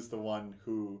I was the one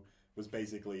who was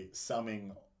basically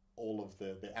summing all of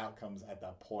the outcomes at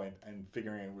that point and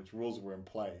figuring out which rules were in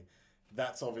play,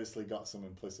 that's obviously got some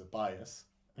implicit bias.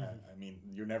 I mean,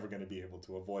 you're never going to be able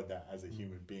to avoid that as a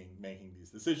human being making these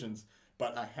decisions,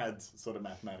 but I had sort of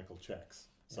mathematical checks.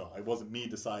 So it wasn't me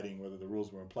deciding whether the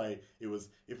rules were in play. It was,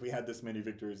 if we had this many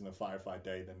victories in the firefight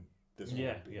day, then this would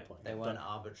be in play. They weren't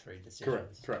arbitrary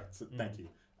decisions. Correct. So, thank you.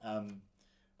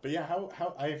 But yeah, how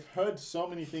I've heard so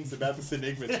many things about this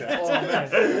Enigma chat. Oh, man.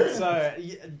 So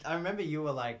I remember you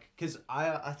were like, because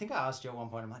I think I asked you at one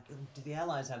point, I'm like, do the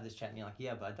Allies have this chat? And you're like,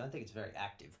 yeah, but I don't think it's very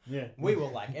active. Yeah. We were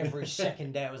like, every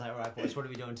second day, it was like, all right, boys, what are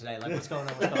we doing today? Like, what's going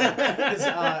on? What's going on? Because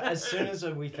as soon as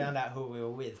we found out who we were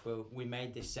with, we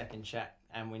made this second chat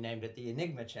and we named it the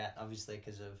Enigma chat, obviously,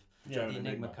 because of the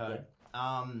Enigma code.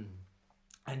 Yeah.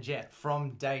 And yeah,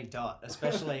 from day dot,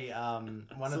 especially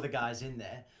one of the guys in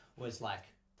there was like,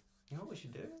 you know what we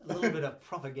should do? A little bit of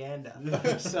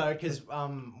propaganda. So, because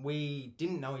we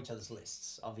didn't know each other's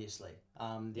lists, obviously.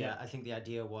 I think the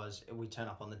idea was we turn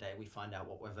up on the day, we find out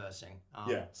what we're versing.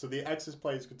 So the Axis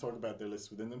players could talk about their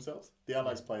lists within themselves. The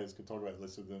Allies players could talk about the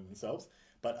lists within themselves.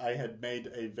 But I had made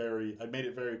it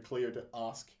very clear to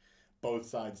ask both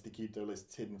sides to keep their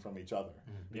lists hidden from each other.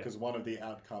 Because one of the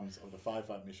outcomes of the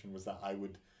firefight mission was that I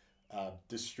would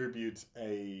distribute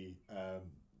an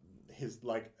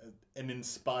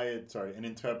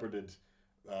interpreted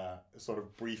sort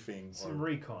of briefing, some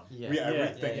recon.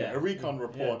 A recon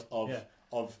report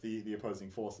of the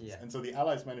opposing forces. Yeah. And so the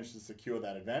Allies managed to secure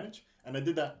that advantage, and I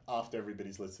did that after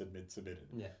everybody's list had been submitted.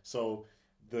 Yeah. So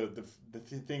the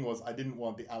thing was, I didn't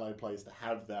want the Allied players to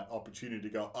have that opportunity to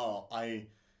go,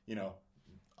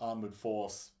 armored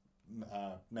force,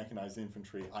 mechanized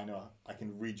infantry, I know I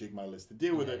can rejig my list to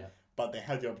deal with it. Yeah. But they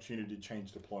had the opportunity to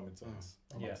change deployment zones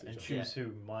amongst each and other. choose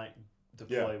who might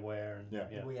deploy where.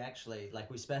 And, We actually,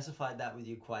 we specified that with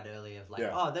you quite early of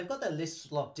they've got their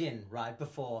lists locked in right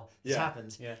before this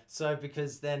happens. Yeah. So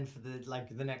because then for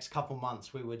the next couple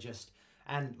months we were just,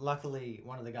 and luckily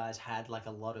one of the guys had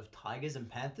a lot of tigers and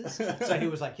panthers. So he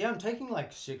was like, yeah, I'm taking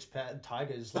 6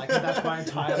 tigers. That's my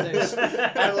entire list.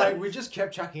 And we just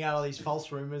kept chucking out all these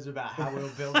false rumors about how we were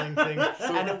building things.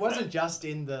 And it wasn't just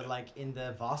in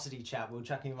the varsity chat. We were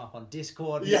chucking them up on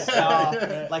Discord and stuff.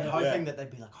 Hoping that they'd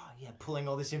be like, oh yeah, pulling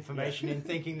all this information in,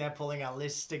 thinking they're pulling our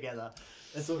lists together.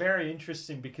 It's very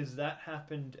interesting because that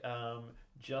happened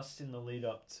just in the lead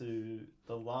up to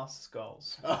the last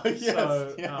Skulls. Oh, yes.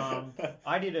 So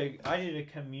I did a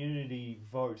community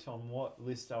vote on what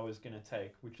list I was going to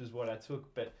take, which is what I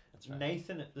took. But right.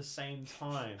 Nathan at the same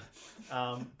time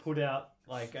put out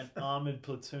an armored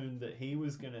platoon that he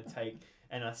was going to take,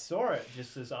 and I saw it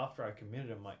just as after I committed.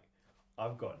 I'm like,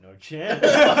 I've got no chance.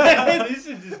 This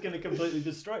is just going to completely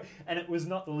destroy. And it was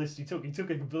not the list he took. He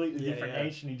took a completely different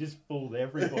nation. He just fooled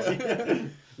everybody. It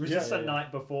was just a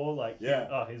night before,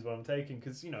 here's what I'm taking.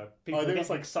 Because, people get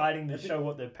exciting to show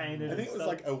what they're painted. I think it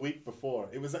was a week before.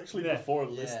 It was actually before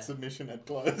list submission had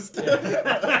closed. Or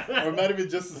it might have been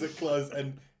just as it closed.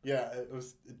 And it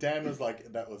was. Dan was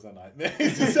like, that was a nightmare. He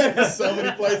just had so many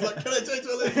plays can I change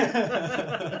my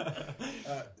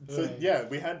list?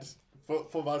 We had...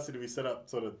 For Varsity, we set up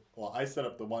I set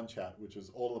up the one chat, which was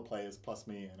all the players plus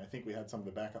me, and I think we had some of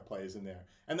the backup players in there.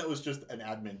 And that was just an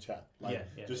admin chat,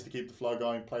 to keep the flow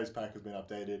going. Players pack has been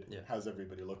updated. Yeah. How's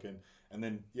everybody looking? And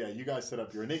then, you guys set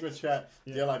up your Enigma chat.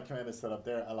 Yeah. The Allied commanders set up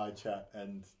their Allied chat.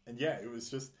 And it was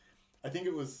just... I think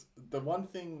it was... The one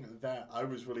thing that I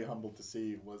was really humbled to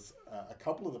see was a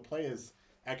couple of the players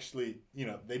actually,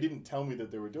 they didn't tell me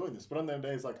that they were doing this. But on their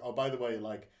days, oh, by the way,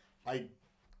 I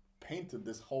painted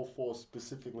this whole force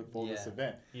specifically for this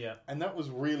event. Yeah. And that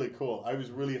was really cool. I was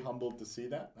really humbled to see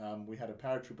that. We had a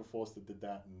paratrooper force that did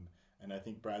that, and I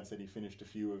think Brad said he finished a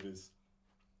few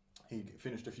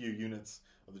units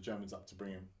of the Germans up to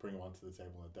bring them onto the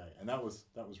table in a day. And that was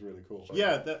really cool.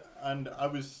 And I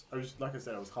was like I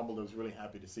said, I was humbled. I was really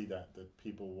happy to see that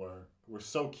people were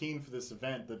so keen for this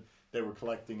event that they were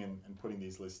collecting and putting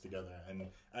these lists together. And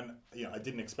I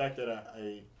didn't expect it.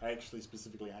 I actually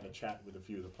specifically had a chat with a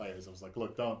few of the players. I was like,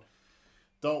 look,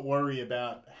 don't worry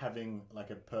about having a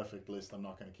perfect list. I'm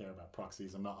not going to care about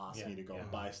proxies. I'm not asking you to go and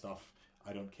buy stuff.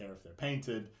 I don't care if they're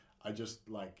painted. I just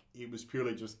it was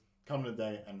purely just come to the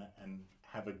day and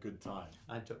have a good time.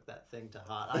 I took that thing to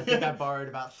heart. I think I borrowed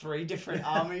about 3 different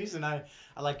armies, and I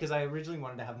because I originally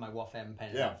wanted to have my WAF-M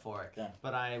painted up for it,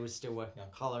 but I was still working on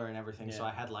color and everything, so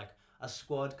I had a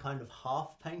squad kind of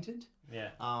half painted. Yeah.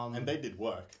 And they did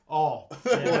work. Oh,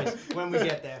 boys, when we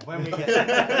get there.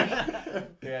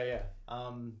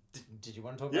 Did you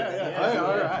want to talk about that? Yeah.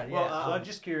 All right. Well, I'm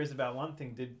just curious about one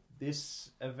thing. Did this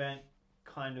event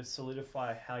kind of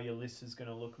solidify how your list is going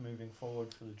to look moving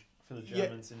forward for the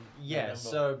Germans?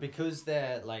 So because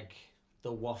they're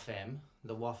the WAF-M,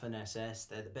 the Waffen SS,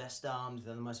 they're the best armed,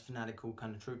 they're the most fanatical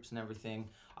kind of troops and everything.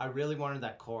 I really wanted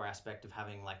that core aspect of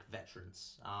having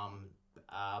veterans.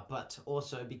 but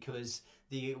also because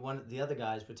the other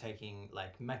guys were taking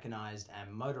like mechanized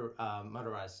and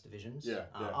motorized divisions,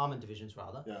 armored divisions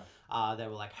rather. Yeah. They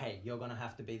were like, hey, you're gonna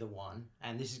have to be the one,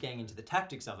 and this is getting into the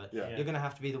tactics of it. Yeah. You're gonna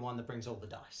have to be the one that brings all the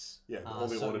dice. Yeah, all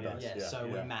the order dice. Yeah, so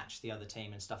we match the other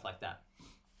team and stuff like that,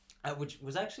 which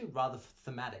was actually rather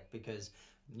thematic because,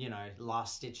 you know,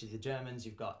 last stitch of the Germans,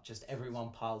 you've got just everyone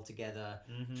piled together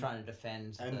trying to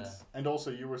defend. And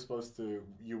also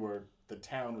the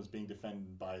town was being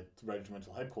defended by the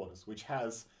regimental headquarters, which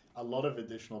has a lot of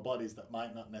additional bodies that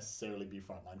might not necessarily be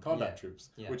frontline combat troops,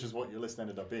 which is what your list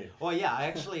ended up being. Well, yeah,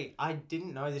 I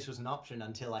didn't know this was an option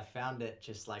until I found it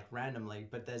just like randomly,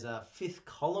 but there's a 5th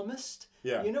columnist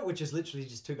unit, which is literally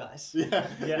just 2 guys. Yeah.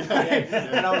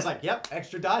 And I was like, yep,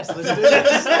 extra dice, let's do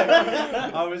this.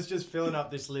 I was just filling up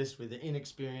this list with the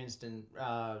inexperienced and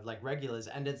like regulars,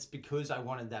 and it's because I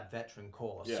wanted that veteran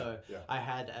core. I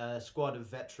had a squad of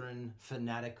veteran,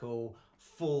 fanatical,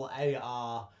 full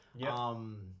AR,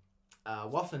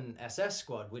 Waffen SS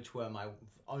squad, which were my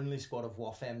only squad of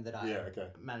WAFM that I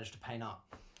managed to paint up.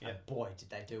 Yeah. And boy, did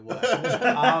they do work.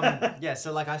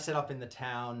 So like I set up in the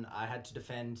town, I had to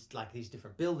defend like these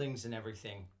different buildings and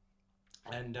everything.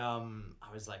 And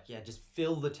I was like, just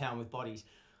fill the town with bodies.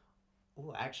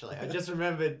 Oh, actually, I just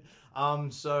remembered.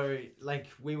 So like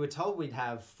we were told we'd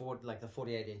have the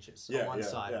 48 inches on one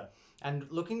side. Yeah. And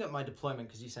looking at my deployment,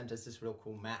 because you sent us this real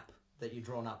cool map that you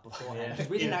drawn up beforehand, because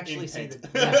we didn't actually see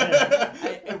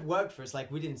it worked for us.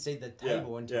 Like we didn't see the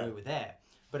table until we were there,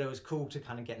 but it was cool to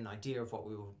kind of get an idea of what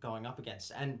we were going up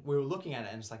against. And we were looking at it,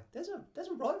 and it's like there's a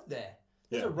road there.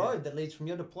 There's a road that leads from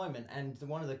your deployment, and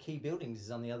one of the key buildings is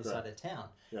on the other side of town.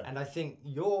 Yeah. And I think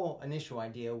your initial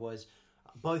idea was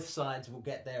both sides will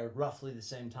get there at roughly the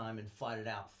same time and fight it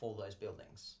out for those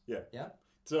buildings. Yeah. Yeah.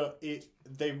 So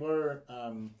they were.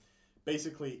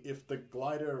 Basically, if the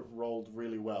glider rolled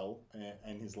really well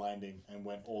and his landing and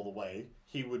went all the way,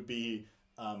 he would be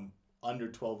under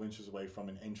 12 inches away from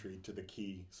an entry to the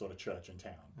key sort of church in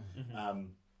town. Mm-hmm.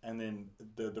 And then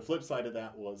the flip side of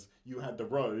that was you had the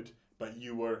road, but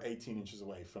you were 18 inches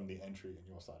away from the entry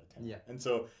in your side of town. Yeah. And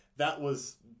so that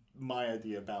was my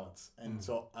idea of balance. And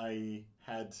so I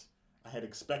had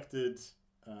expected,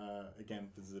 again,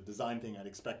 this is a design thing, I'd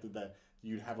expected that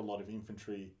you'd have a lot of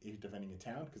infantry defending a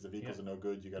town because the vehicles are no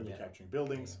good. You got to be capturing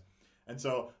buildings, and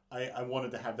so I wanted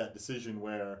to have that decision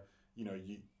where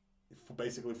you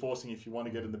basically forcing if you want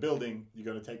to get in the building, you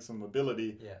got to take some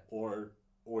mobility, or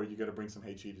you got to bring some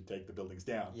HE to take the buildings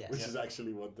down, which is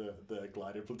actually what the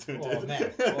glider platoon did.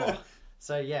 Man.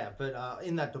 So but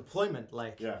in that deployment,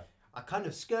 I kind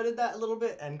of skirted that a little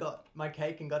bit and got my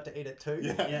cake and got to eat it too.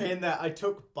 In that I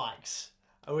took bikes,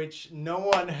 which no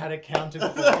one had accounted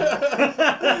for.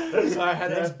 So I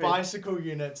had these bicycle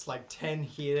units, like 10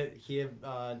 here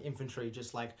infantry,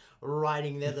 just like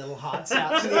riding their little hearts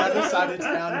out to the other side of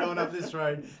town, going up this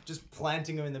road, just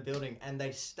planting them in the building, and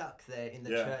they stuck there in the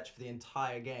church for the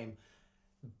entire game.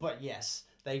 But yes,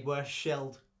 they were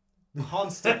shelled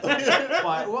constantly.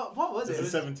 By, what was it? It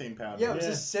was a 17-pounder. Yeah, it was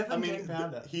a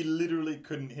 17-pounder. He literally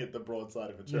couldn't hit the broadside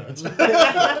of a church.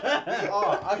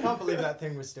 I can't believe that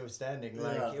thing was still standing.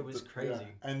 It was crazy. Yeah.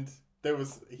 And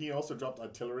he also dropped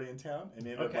artillery in town and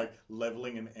ended up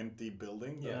leveling an empty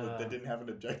building that didn't have an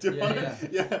objective on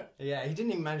it. Yeah, he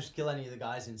didn't even manage to kill any of the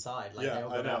guys inside. Like they all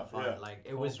got out fine. Like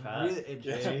it was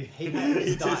really he had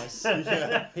his dice.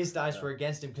 His dice were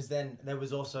against him because then there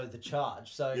was also the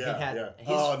charge. So he had his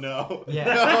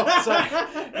so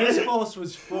his force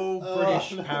was full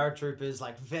British paratroopers,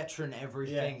 like veteran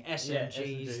everything,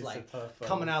 SMGs, like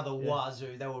coming out of the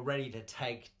wazoo. They were ready to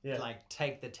take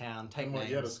the town, take names.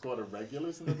 You had a squad of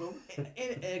regulars in the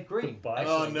building? Green.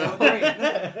 Oh no! Green.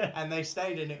 And they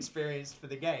stayed inexperienced for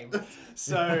the game.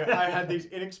 So I had these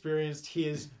inexperienced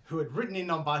hears who had ridden in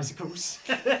on bicycles.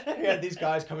 He had these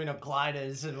guys coming up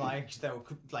gliders and they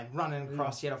were running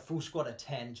across. He had a full squad of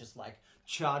 10 just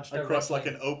charged across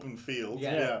an open field.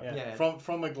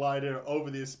 From a glider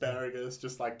over the asparagus,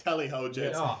 just tally-ho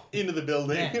jets into the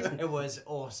building. Man, it was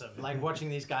awesome. Watching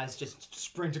these guys just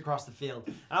sprint across the field.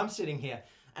 And I'm sitting here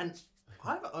and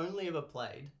I've only ever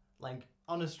played,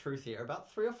 honest truth here,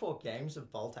 about 3 or 4 games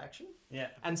of bolt action. Yeah.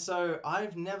 And so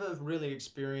I've never really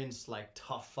experienced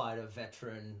tough fighter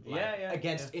veteran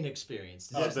against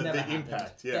inexperienced. It's just never the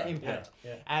impact. The impact.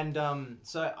 Yeah. And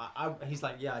so he's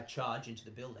like, I charge into the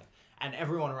building. And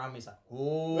everyone around me is like,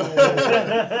 oh.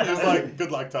 It was like, good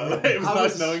luck, Tyler. It was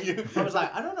nice knowing you. I was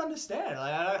like, I don't understand.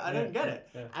 I don't get it.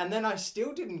 And then I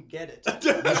still didn't get it.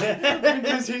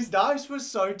 Because his dice was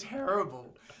so terrible.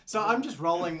 So I'm just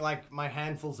rolling like my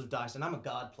handfuls of dice, and I'm a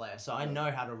guard player, so I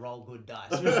know how to roll good dice.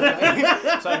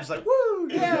 So I'm just like, woo,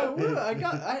 yeah, woo.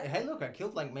 Hey, look, I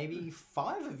killed like maybe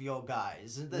 5 of your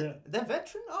guys. They're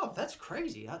veteran? Oh, that's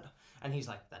crazy. And he's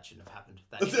like, that shouldn't have happened.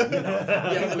 That shouldn't have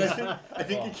happened. I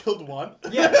think he killed 1.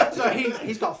 Yeah, so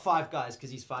he's got 5 guys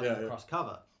because he's fighting across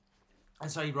cover.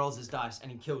 And so he rolls his dice and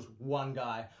he kills 1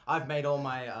 guy. I've made all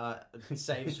my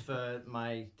saves for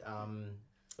my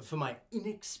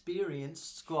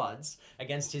inexperienced squads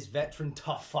against his veteran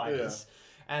tough fighters.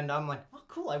 Yeah. And I'm like, oh,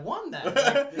 cool, I won that.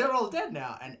 Like, they're all dead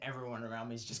now. And everyone around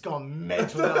me's just gone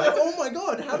mental. They're like, oh my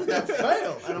God, how did that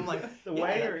fail? And I'm like... The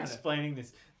way you're explaining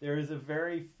this, there is a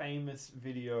very famous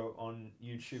video on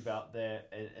YouTube out there.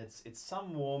 It's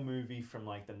some war movie from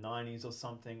like the 90s or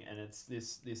something. And it's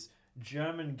this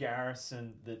German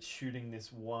garrison that's shooting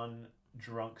this one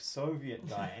drunk Soviet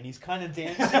guy, and he's kind of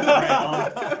dancing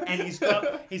around, and he's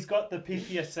got the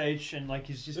PPSH, and like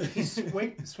he's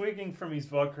swigging from his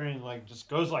vodka, and like just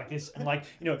goes like this, and like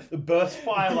the burst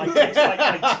fire like takes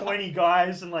like 20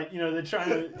 guys, and like they're trying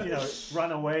to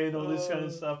run away and all this kind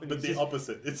of stuff. And but the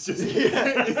opposite, it's just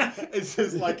it's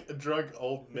just like drunk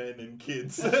old men and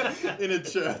kids in a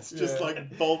church, just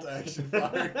like bolt action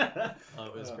firing. Oh,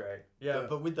 it was great. Yeah,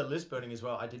 but with the list burning as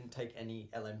well, I didn't take any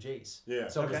LMGs. Yeah.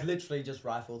 So it was literally just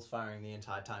rifles firing the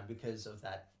entire time because of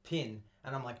that pin.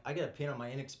 And I'm like, I get a pin on my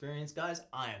inexperienced guys,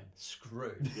 I am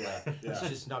screwed. Yeah. It's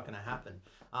just not going to happen.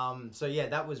 So yeah,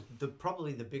 that was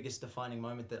probably the biggest defining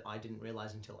moment that I didn't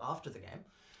realize until after the game.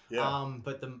 Yeah.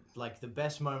 But the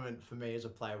best moment for me as a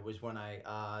player was when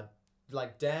I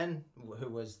like Dan, who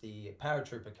was the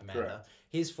paratrooper commander, Correct.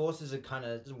 His forces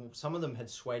had some of them had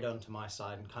swayed onto my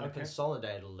side and kind of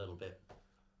consolidated a little bit.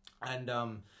 And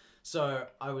so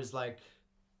I was like,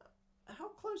 how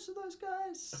close are those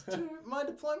guys to my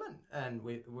deployment? And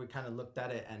we kind of looked at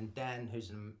it, and Dan,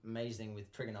 who's amazing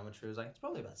with trigonometry, was like, it's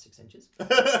probably about 6 inches. And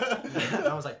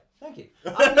I was like, thank you.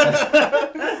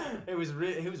 He was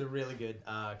a really good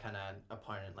kind of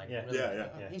opponent. Like,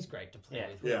 he's great to play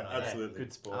with. Yeah, absolutely.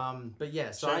 Good sport. But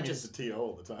yeah, so Shane I just used to TO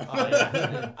all the time. Oh,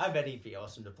 yeah. I bet he'd be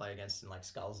awesome to play against in like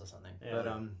Skulls or something.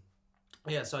 Yeah.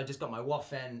 But yeah, so I just got my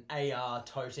Waffen AR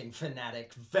toting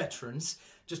fanatic veterans,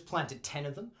 just planted 10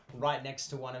 of them right next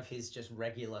to one of his just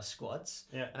regular squads.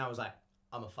 Yeah. And I was like,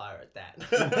 I'm a fire at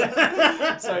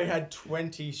that. So he had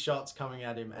 20 shots coming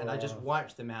at him, and I just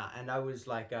wiped them out. And I was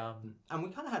like, and we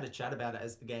kind of had a chat about it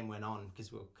as the game went on,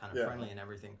 because we were kind of friendly and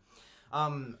everything,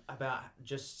 about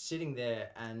just sitting there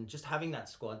and just having that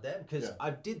squad there, because I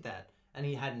did that. And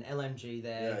he had an LMG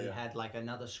there. He had like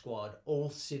another squad all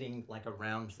sitting like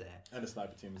around there. And a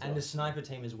sniper team as well. And a sniper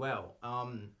team as well.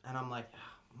 And I'm like,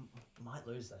 might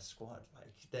lose that squad.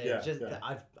 Like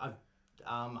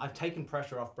I've taken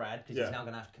pressure off Brad because he's now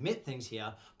going to have to commit things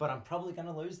here. But I'm probably going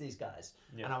to lose these guys.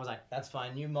 Yeah. And I was like, that's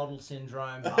fine. New model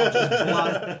syndrome.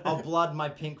 I'll blood my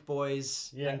pink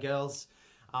boys and girls.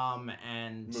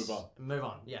 And move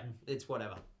on. Yeah, it's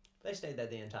whatever. They stayed there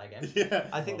the entire game. Yeah.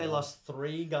 I think they lost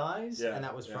 3 guys, and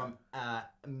that was from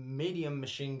medium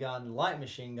machine gun, light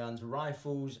machine guns,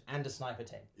 rifles, and a sniper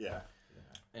team. Yeah.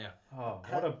 Oh,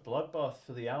 what a bloodbath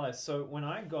for the Allies. So when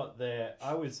I got there,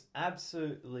 I was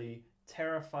absolutely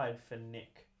terrified for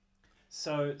Nick.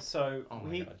 So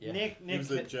Nick he was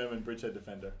the German bridgehead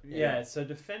defender. Yeah, so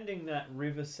defending that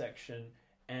river section.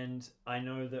 And I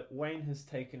know that Wayne has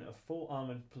taken a full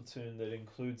armored platoon that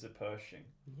includes a Pershing.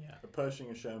 Yeah, a Pershing,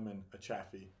 a Sherman, a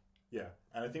Chaffee. Yeah,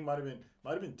 and I think might have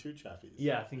been 2 Chaffies.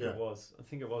 Yeah, I think it was.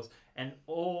 And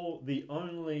the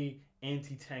only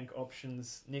anti-tank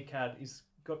options Nick had is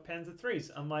got Panzer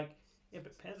IIIs. I'm like, yeah,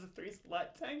 but Panzer IIIs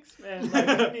light tanks, man. Like,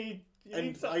 you need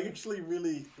I actually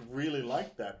really, really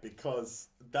liked that, because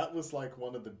that was like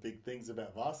one of the big things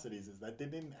about Varsities is that they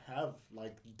didn't have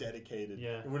like dedicated.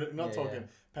 Yeah. We're not talking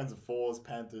Panzer IVs,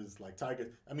 Panthers, like Tigers.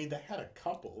 I mean, they had a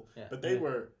couple, but they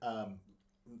were,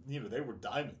 they were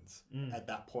diamonds at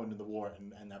that point in the war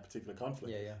and that particular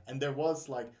conflict. Yeah. And there was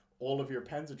like, all of your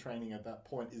Panzer training at that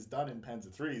point is done in Panzer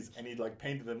IIIs, and he like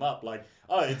painted them up like,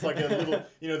 oh, it's like a little,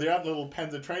 they're out in a little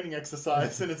Panzer training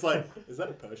exercise, and it's like, is that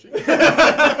a Pershing?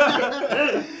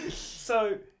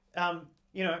 So,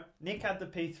 Nick had the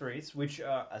P3s, which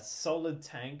are a solid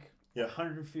tank,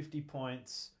 150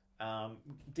 points,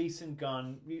 decent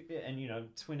gun, and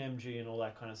twin MG and all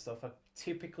that kind of stuff. I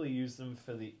typically use them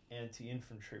for the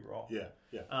anti-infantry role. Yeah.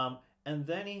 And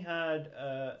then he had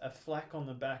a flak on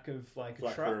the back of like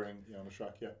flak a truck. on a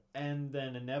truck, And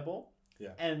then a Nebel. Yeah.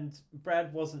 And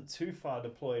Brad wasn't too far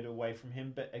deployed away from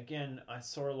him, but again, I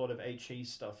saw a lot of HE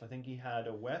stuff. I think he had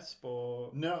a Wesp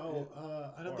or no,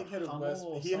 I don't or think he had a Hummel Wesp.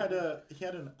 or He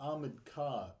had an armored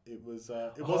car. It was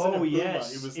it wasn't a oh Puma.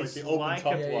 yes, It was like it's the open like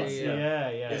top a, one. yeah.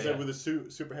 It's like with a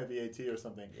super heavy AT or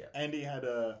something. Yeah. And he had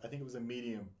I think it was a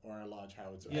medium or a large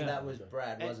howitzer. And that was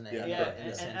Brad, wasn't it? Yeah,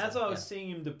 And center. as I was seeing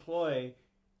him deploy,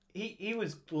 he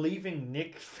was leaving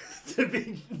Nick to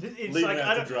be. It's Leaving like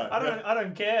out to dry. I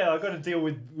don't care. I got to deal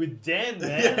with Dan,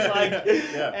 man.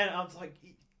 And I was like,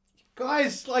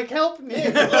 guys, like help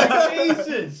Nick. Like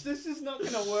Jesus, this is not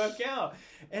going to work out.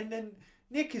 And then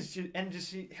Nick is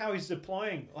just how he's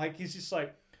deploying. Like he's just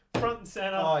like front and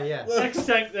center. Oh yeah. Next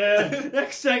tank there.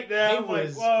 Next tank there. He I'm like,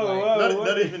 was, whoa.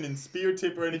 Not even in spear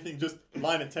tip or anything, just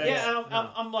line of tanks. Yeah, and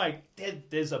I'm like,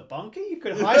 there's a bunker you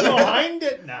could hide behind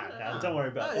it. Nah, don't worry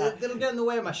about that. That'll get in the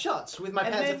way of my shots with my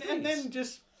Panzer And IIIs. then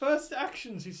just first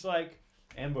actions, he's like,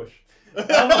 ambush.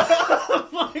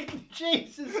 I'm like,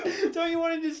 Jesus, don't you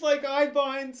want to just like hide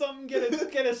behind something,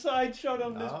 get a side shot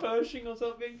on this Pershing or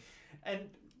something? And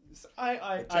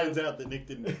It turns out that Nick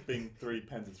didn't bring 3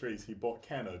 Panzer IIIs, he bought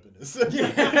can openers.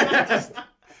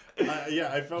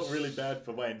 I felt really bad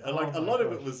for Wayne. Oh Like a my lot of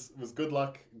gosh. it was good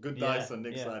luck, good Yeah, dice on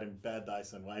Nick's yeah. side and bad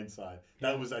dice on Wayne's side.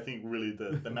 That was, I think, really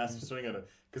the massive swing on it.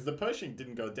 Because the Pershing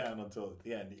didn't go down until at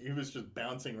the end. He was just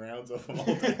bouncing rounds off him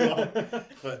all day long.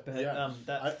 But yeah,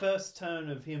 that first turn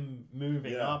of him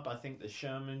moving Yeah. up, I think the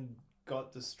Sherman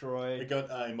got destroyed. it got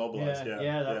immobilized. that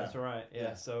was right. Yeah,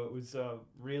 Yeah. so it was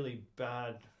really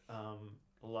bad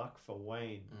luck for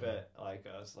Wayne. But like,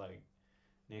 I was like,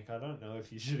 Nick, I don't know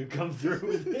if you should have come through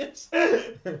with this.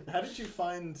 How did you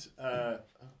find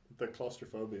the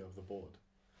claustrophobia of the board?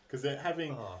 Because they're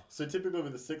having so typically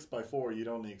with a 6x4 you'd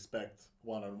only expect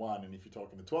 1-on-1, and if you're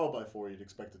talking a 12x4 you'd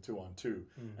expect a 2-on-2.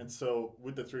 And so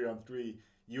with the 3-on-3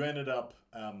 you ended up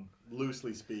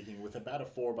loosely speaking with about a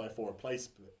 4x4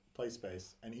 play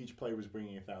space, and each player was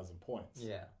bringing 1,000 points.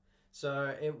 Yeah.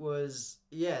 So it was,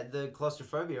 the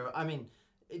claustrophobia. I mean,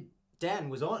 Dan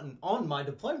was on my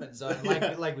deployment zone,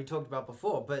 like we talked about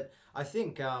before. But I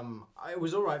think it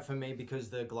was all right for me because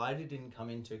the glider didn't come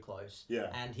in too close.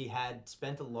 Yeah. And he had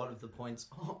spent a lot of the points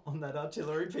on that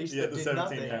artillery piece Yeah, that the did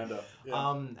 17 nothing. pounder.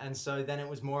 Yeah. And so then it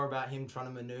was more about him trying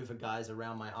to maneuver guys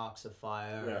around my arcs of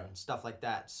fire and stuff like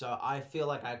that. So I feel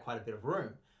like I had quite a bit of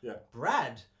room. Yeah.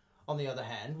 Brad, on the other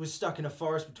hand, was stuck in a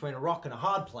forest between a rock and a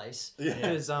hard place. Yeah.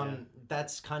 Because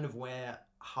that's kind of where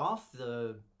half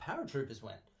the paratroopers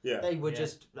went. Yeah. They were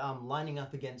just lining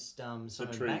up against some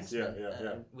trees, embankment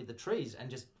yeah. with the trees and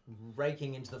just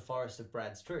raking into the forest of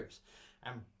Brad's troops.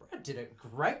 And Brad did a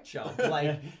great job.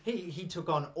 Like he took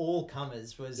on all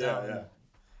comers. Was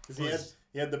Because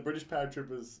he had the British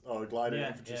paratroopers, glider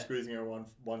infantry Yeah. squeezing over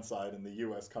one side, and the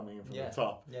US coming in from Yeah. the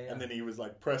top. Yeah, yeah. And then he was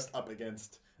like pressed up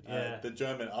against the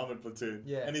German armored platoon.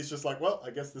 Yeah. And he's just like, well,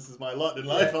 I guess this is my lot in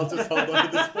life. I'll just hold on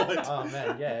to this point. Oh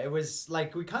man, yeah, it was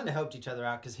like we kind of helped each other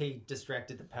out because he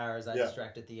distracted the paras, I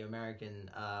distracted the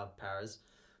American paras.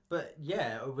 But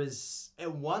yeah, it was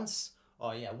once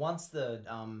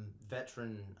the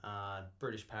veteran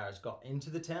British paras got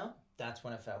into the town, that's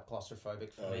when it felt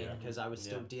claustrophobic for me because I was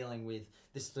still dealing with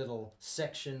this little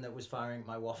section that was firing at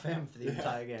my WAFM for the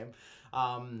entire game.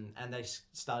 And they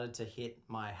started to hit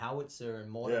my howitzer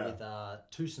and mortar with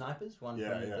 2 snipers, one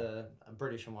from the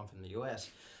British and one from the US.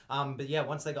 But yeah,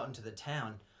 once they got into the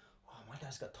town, my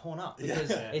guys got torn up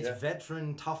because it's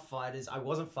veteran tough fighters. I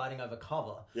wasn't fighting over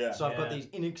cover. Yeah. So I've got these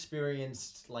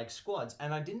inexperienced like squads,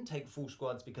 and I didn't take full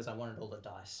squads because I wanted all the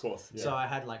dice. Of course. Yeah. So I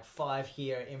had like 5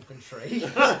 here infantry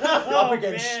up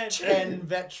against 10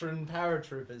 veteran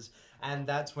paratroopers. And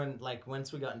that's when, like,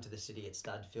 once we got into the city, it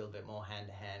started to feel a bit more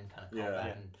hand-to-hand kind of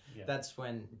combat. And that's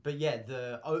when, but yeah,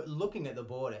 looking at the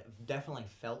board, it definitely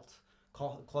felt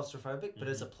claustrophobic. But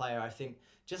as a player, I think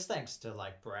just thanks to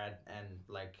like Brad and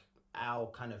like our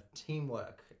kind of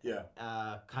teamwork,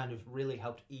 kind of really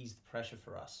helped ease the pressure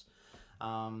for us.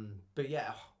 But yeah,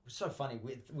 it was so funny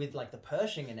with like the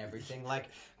Pershing and everything, like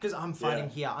because I'm fighting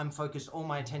here, I'm focused all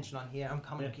my attention on here, I'm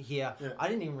coming here. I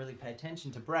didn't even really pay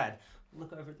attention to Brad.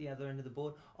 Look over at the other end of the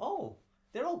board. Oh,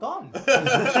 they're all gone.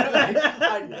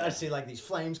 I see like these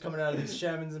flames coming out of these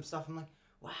Shermans and stuff. I'm like,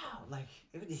 wow, like.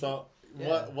 So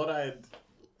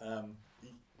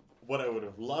what I would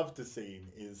have loved to see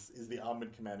is the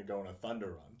armored commander go on a thunder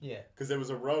run. Yeah. Because there was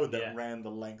a road that ran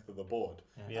the length of the board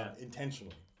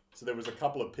intentionally. So there was a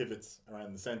couple of pivots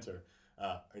around the center,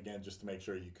 again, just to make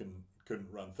sure you couldn't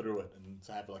run through it and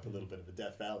to have like a little bit of a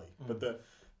death valley. But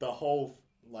the whole,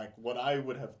 like what I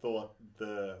would have thought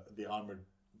the armored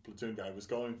platoon guy was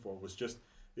going for was just,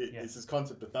 it's this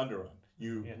concept of thunder run.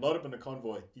 You load up in a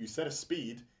convoy, you set a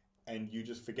speed, and you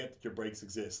just forget that your brakes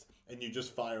exist, and you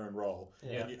just fire and roll.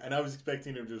 Yeah. And I was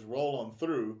expecting him to just roll on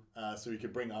through so he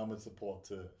could bring armored support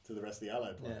to the rest of the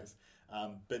Allied players.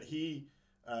 But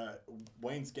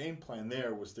Wayne's game plan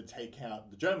there was to take out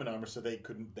the German armor so they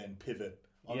couldn't then pivot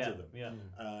onto them. Yeah.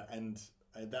 And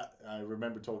that I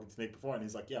remember talking to Nick before, and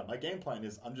he's like, "Yeah, my game plan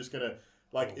is I'm just gonna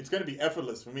it's gonna be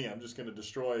effortless for me. I'm just gonna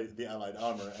destroy the Allied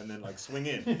armor and then like swing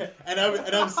in." And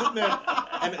I'm sitting there,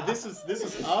 and this is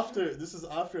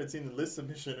after I'd seen the List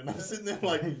submission, and I'm sitting there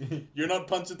like, "You're not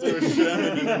punching through a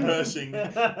Sherman in a Pershing."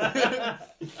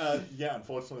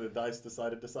 Unfortunately, the dice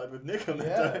decided to side with Nick on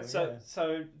that.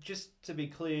 So just to be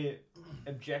clear,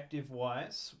 objective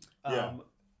wise.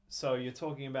 So you're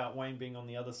talking about Wayne being on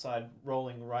the other side,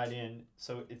 rolling right in.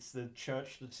 So it's the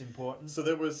church that's important. So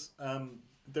there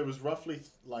was roughly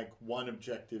like one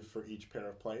objective for each pair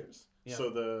of players. Yeah.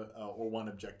 So or one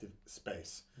objective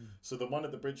space. So the one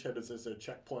at the bridgehead is there's a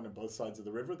checkpoint on both sides of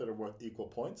the river that are worth equal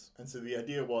points. And so the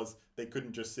idea was they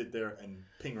couldn't just sit there and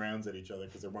ping rounds at each other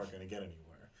because they weren't going to get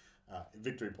anywhere,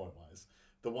 victory point wise.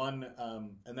 The one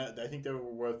and that I think they were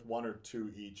worth 1 or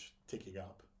 2 each ticking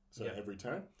up. So every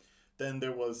turn. Then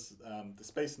there was the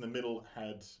space in the middle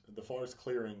had the forest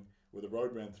clearing where the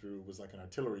road ran through was like an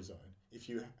artillery zone. If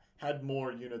you had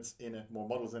more units in it, more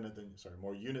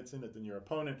units in it than your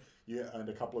opponent, you earned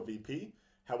a couple of EP.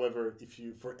 However,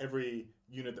 for every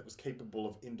unit that was capable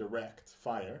of indirect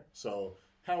fire, so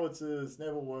howitzers,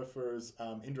 naval warfers,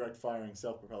 indirect firing,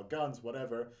 self-propelled guns,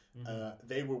 whatever,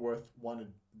 they were worth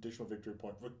 1 additional victory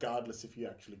point, regardless if you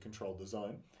actually controlled the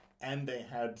zone. And they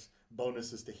had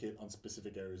bonuses to hit on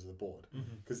specific areas of the board,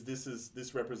 because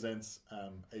this represents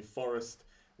a forest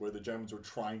where the Germans were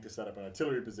trying to set up an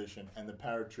artillery position, and a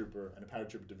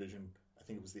paratrooper division, I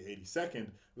think it was the 82nd,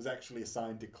 was actually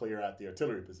assigned to clear out the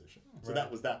artillery position. So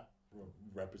that was that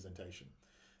representation.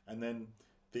 And then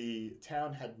the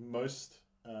town had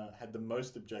the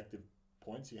most objective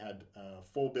points. You had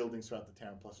 4 buildings throughout the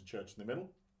town plus a church in the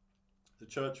middle. The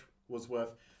church was worth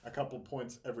a couple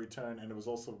points every turn, and it was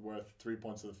also worth 3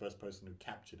 points to the first person who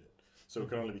captured it. So it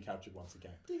could only be captured once a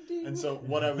game. Ding, ding. And so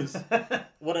what I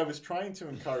was trying to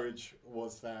encourage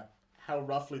was that how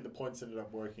roughly the points ended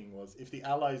up working was if the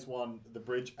Allies won the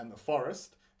bridge and the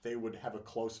forest, they would have a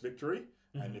close victory,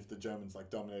 and if the Germans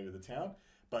dominated the town.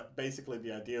 But basically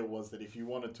the idea was that if you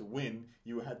wanted to win,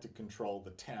 you had to control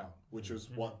the town, which was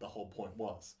what the whole point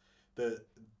was.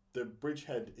 The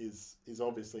bridgehead is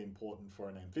obviously important for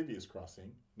an amphibious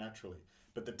crossing, naturally.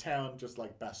 But the town, just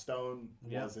like Bastogne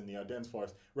was in the Ardennes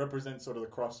forest, represents sort of the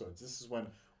crossroads. This is when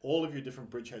all of your different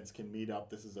bridgeheads can meet up.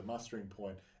 This is a mustering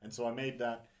point. And so I made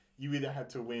that you either had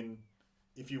to win,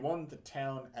 if you won the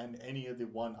town and any of the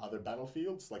other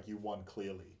battlefields, like you won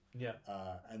clearly. Yeah.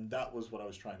 And that was what I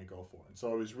was trying to go for. And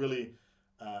so I was really,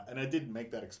 and I did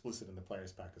make that explicit in the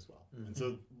players pack as well. And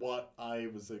so what I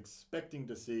was expecting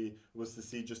to see was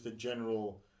just a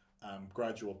general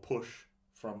gradual push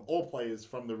from all players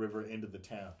from the river into the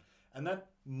town. And that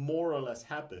more or less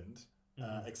happened,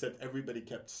 except everybody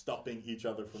kept stopping each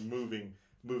other from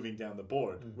moving down the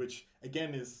board, which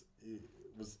again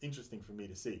was interesting for me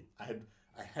to see.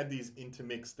 I had these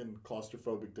intermixed and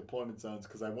claustrophobic deployment zones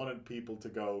because I wanted people to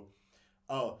go,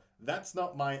 oh, that's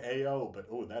not my AO, but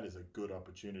oh, that is a good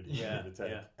opportunity for me to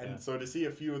take. And so to see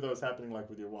a few of those happening, like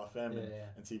with your WAFM,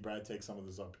 and see Brad take some of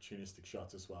those opportunistic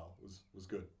shots as well was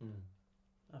good.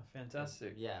 Oh,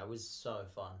 fantastic. Yeah, it was so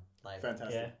fun.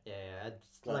 Fantastic. Yeah.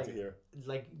 Glad to hear.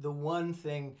 Like the one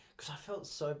thing, because I felt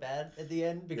so bad at the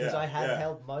end because I had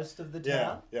held most of the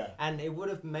town. And it would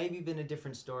have maybe been a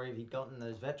different story if he'd gotten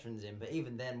those veterans in. But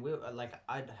even then,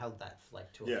 I'd held that for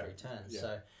like 2 or 3 turns.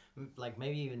 So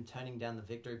maybe even turning down the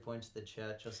victory points to the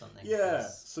church or something. Yeah.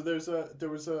 So there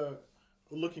was a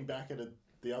looking back at it.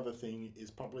 The other thing is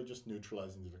probably just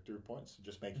neutralizing the victory points,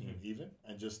 just making it even,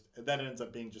 and just that ends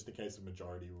up being just a case of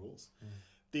majority rules.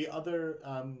 The other,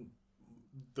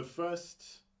 the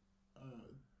first,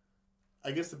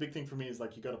 I guess the big thing for me is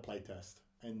you got to play test,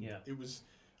 and it was,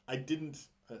 I didn't.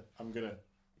 I'm gonna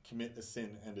commit a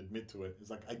sin and admit to it. It's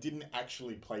I didn't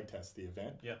actually play test the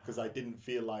event because I didn't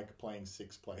feel like playing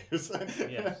 6 players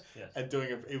and doing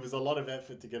it. It was a lot of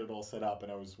effort to get it all set up,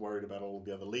 and I was worried about all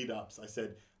the other lead ups. I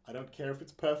said, I don't care if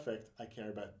it's perfect. I care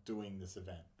about doing this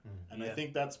event. And I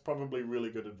think that's probably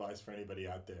really good advice for anybody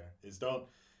out there is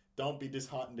don't be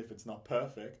disheartened if it's not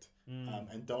perfect,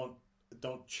 and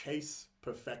don't chase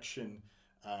perfection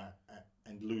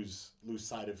and lose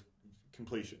sight of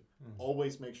completion.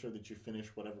 Always make sure that you finish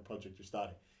whatever project you're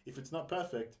starting. If it's not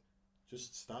perfect,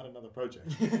 just start another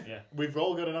project. We've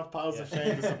all got enough piles of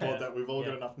shame to support that. We've all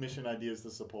got enough mission ideas to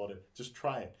support it. Just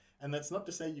try it. And that's not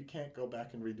to say you can't go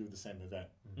back and redo the same event.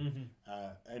 Mm-hmm.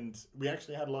 And we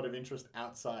actually had a lot of interest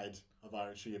outside of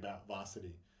RSG about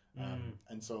Varsity.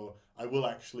 And so I will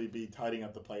actually be tidying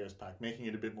up the players pack, making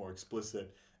it a bit more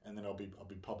explicit, and then I'll be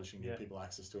publishing giving people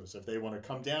access to it. So if they want to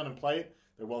come down and play it,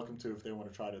 they're welcome to. If they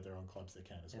want to try it at their own clubs, they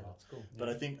can as well. That's cool. But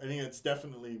I think it's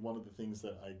definitely one of the things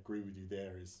that I agree with you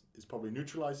there is probably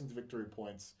neutralizing the victory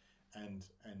points and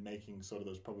making sort of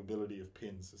those probability of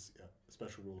pins as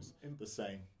special rules the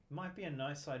same. Might be a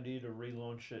nice idea to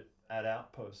relaunch it at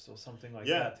Outposts or something like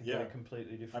that to get a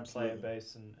completely different player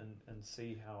base and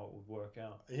see how it would work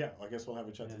out. Yeah, I guess we'll have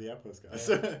a chat to the Outpost guys.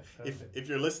 Yeah, if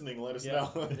you're listening, let us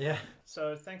know. Yeah.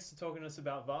 So thanks for talking to us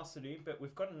about Varsity, but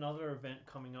we've got another event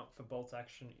coming up for Bolt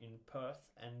Action in Perth,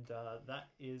 and that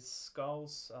is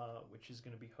Skulls, which is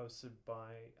going to be hosted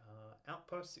by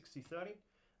Outpost 6030,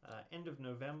 end of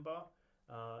November,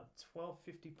 12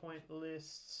 50-point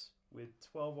lists with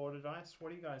 12 order dice.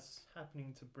 What are you guys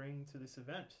happening to bring to this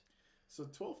event? So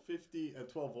 1250 at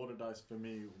 12 order dice for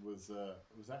me was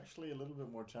actually a little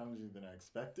bit more challenging than I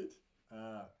expected.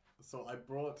 So I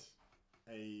brought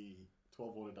a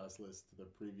 12 order dice list to the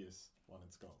previous one in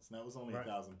Skulls, and that was only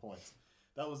 1,000 points.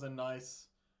 That was a nice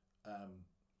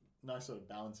sort of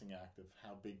balancing act of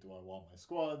how big do I want my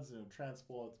squads,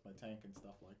 transports, my tank, and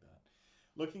stuff like that.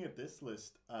 Looking at this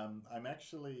list,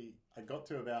 I got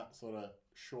to about sort of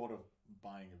short of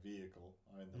buying a vehicle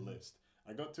in the list.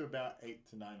 I got to about 800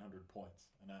 to 900 points,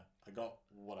 and I got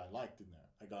what I liked in there.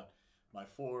 I got my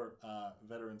 4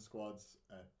 veteran squads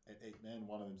at 8 men.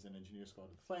 One of them's an engineer squad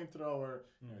with a flamethrower,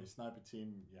 your sniper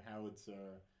team, your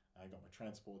howitzer. I got my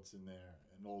transports in there,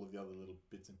 and all of the other little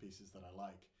bits and pieces that I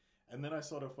like. And then I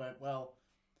sort of went, well,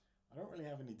 I don't really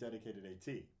have any dedicated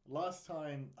AT. Last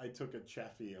time I took a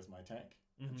Chaffee as my tank.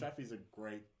 Chaffee's a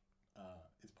great,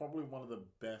 it's probably one of the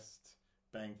best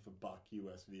bang for buck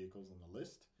US vehicles on the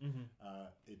list. I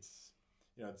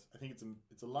think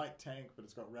it's a light tank, but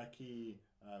it's got recce,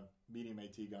 medium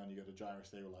AT gun. You got a gyro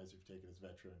stabilizer if you take it as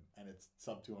veteran, and it's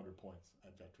sub 200 points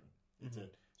at veteran.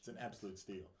 It's an absolute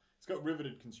steal. It's got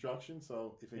riveted construction,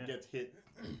 so if it gets hit,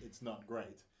 it's not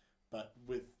great. But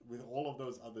with all of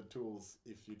those other tools,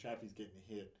 if your Chaffee's getting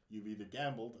hit, you've either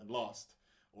gambled and lost,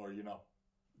 or you're not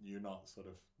sort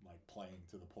of like playing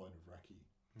to the point of recce.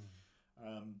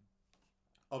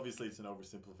 Obviously, it's an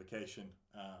oversimplification,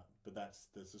 but that's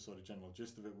the sort of general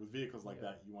gist of it. With vehicles like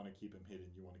that, you want to keep them hidden,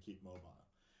 you want to keep mobile.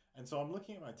 And so I'm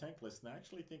looking at my tank list, and I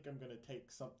actually think I'm going to take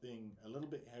something a little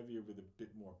bit heavier with a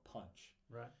bit more punch.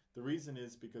 Right. The reason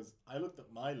is because I looked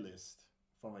at my list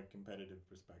from a competitive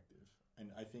perspective, and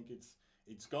I think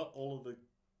it's got all of the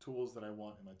tools that I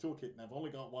want in my toolkit, and I've only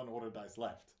got 1 order dice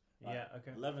left. Right? Yeah,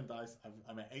 okay. 11 dice,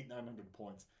 I'm at 900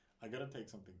 points. I got to take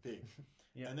something big.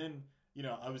 And then,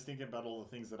 I was thinking about all the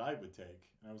things that I would take,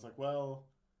 and I was like, well,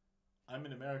 I'm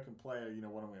an American player,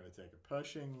 what am I going to take? A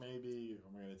Pershing, maybe? Or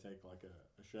am I going to take like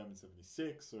a Sherman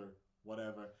 76 or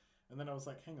whatever? And then I was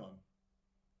like, hang on.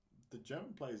 The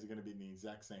German players are going to be in the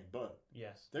exact same boat.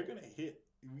 Yes. They're going to hit,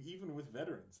 even with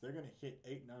veterans, they're going to hit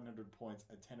 900 points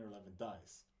at 10 or 11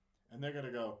 dice. And they're going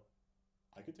to go,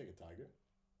 I could take a Tiger.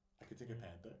 I could take a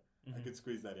Panther. I could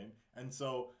squeeze that in. And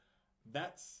so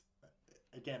that's,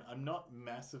 again, I'm not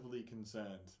massively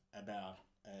concerned about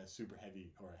a super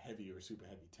heavy or a heavy or super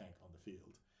heavy tank on the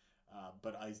field.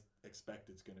 But I expect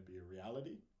it's going to be a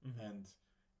reality. And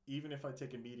even if I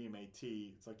take a medium AT,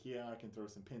 it's like, I can throw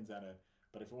some pins at it.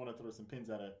 But if I want to throw some pins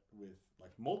at it with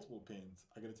like multiple pins,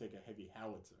 I got to take a heavy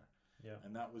howitzer. Yeah.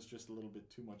 And that was just a little bit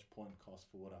too much point cost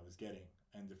for what I was getting.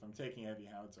 And if I'm taking a heavy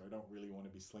howitzer, I don't really want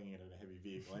to be slinging it at a heavy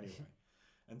vehicle anyway.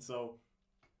 And so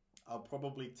I'll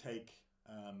probably take,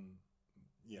 a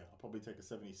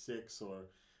 76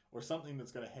 or something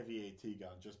that's got a heavy AT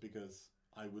gun, just because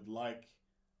I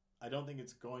don't think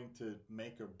it's going to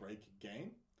make or break a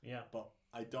game. Yeah. But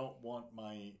I don't want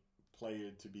my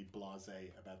player to be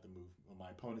blasé about the move, or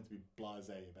my opponent to be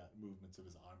blasé about movements of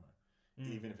his armor,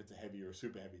 even if it's a heavy or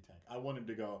super heavy tank. I want him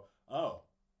to go, oh,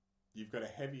 you've got a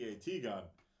heavy AT gun.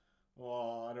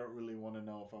 Well, I don't really want to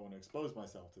know if I want to expose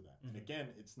myself to that. And again,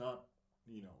 it's not,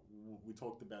 we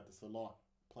talked about this a lot.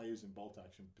 Players in Bolt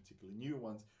Action, particularly new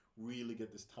ones, really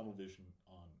get this tunnel vision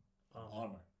on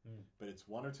armor. But it's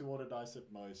 1 or 2 order dice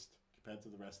at most. Compared to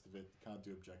the rest of it, you can't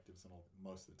do objectives and all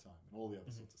most of the time, and all the other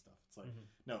sorts of stuff. It's like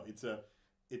no,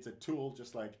 it's a tool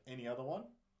just like any other one.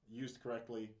 Used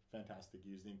correctly, fantastic.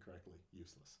 Used incorrectly,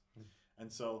 useless.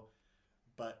 And so,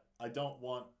 but I don't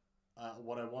want.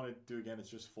 What I want to do again is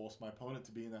just force my opponent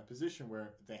to be in that position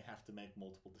where they have to make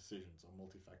multiple decisions or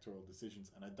multifactorial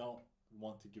decisions, and I don't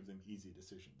want to give them easy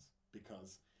decisions,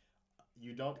 because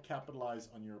you don't capitalize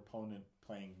on your opponent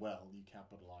playing well. You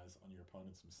capitalize on your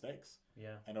opponent's mistakes.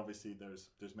 Yeah. And obviously,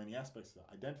 there's many aspects to that.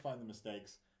 Identifying the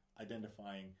mistakes,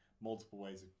 identifying multiple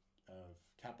ways of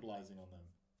capitalizing on them,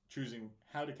 choosing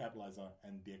how to capitalize on it,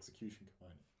 and the execution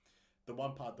component. The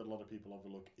one part that a lot of people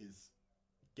overlook is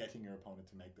getting your opponent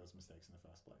to make those mistakes in the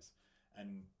first place.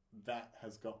 And that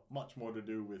has got much more to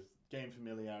do with game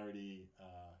familiarity,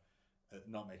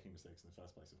 not making mistakes in the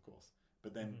first place, of course.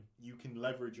 But then you can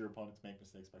leverage your opponent to make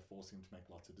mistakes by forcing him to make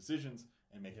lots of decisions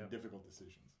and making difficult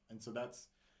decisions. And so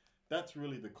that's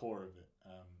really the core of it.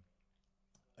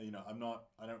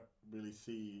 I don't really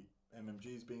see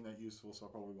MMGs being that useful, so I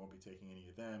probably won't be taking any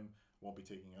of them. Won't be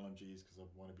taking LMGs because I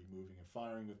want to be moving and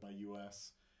firing with my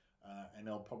US. And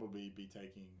I'll probably be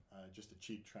taking just a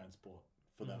cheap transport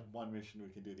for that one mission we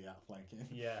can do the outflanking.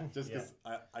 Yeah. Just because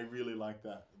I really like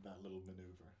that little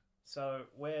maneuver. So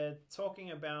we're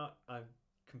talking about, I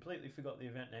completely forgot the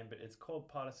event name, but it's called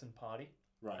Partisan Party.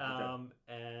 Right. Okay.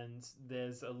 And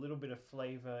there's a little bit of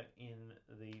flavor in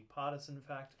the partisan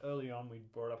fact. Early on, we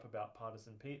brought up about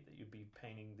Partisan Pete, that you'd be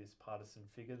painting this partisan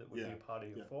figure that would be a part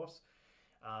of your force.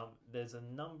 There's a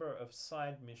number of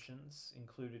side missions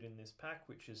included in this pack,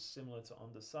 which is similar to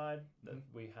On the Side. That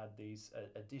we had these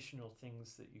additional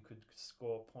things that you could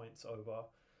score points over,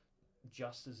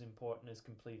 just as important as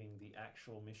completing the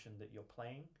actual mission that you're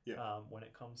playing when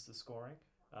it comes to scoring.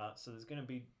 So there's going to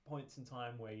be points in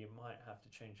time where you might have to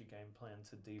change your game plan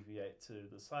to deviate to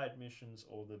the side missions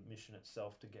or the mission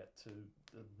itself to get to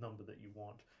the number that you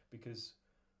want, because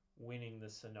winning the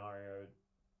scenario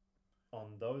on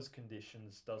those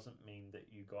conditions doesn't mean that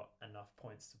you got enough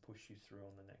points to push you through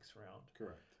on the next round.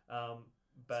 Correct.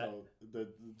 But so the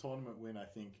tournament win, I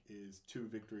think, is 2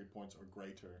 victory points or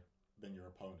greater than your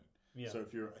opponent. Yeah. So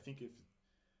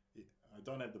I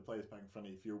don't have the players pack in front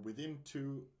of me. If you're within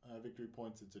 2 victory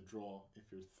points, it's a draw. If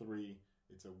you're 3,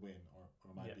 it's a win, or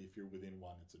it might be if you're within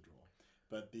 1, it's a draw.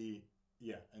 But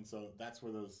and so that's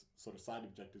where those sort of side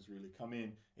objectives really come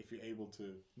in. If you're able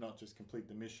to not just complete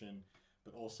the mission,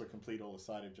 but also complete all the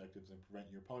side objectives and prevent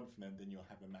your opponent from them, then you'll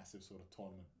have a massive sort of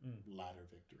tournament ladder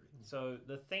victory. So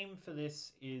the theme for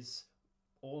this is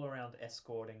all around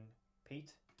escorting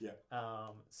Pete. Yeah.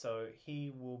 So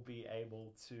he will be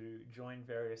able to join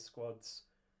various squads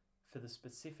for the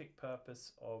specific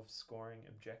purpose of scoring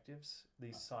objectives,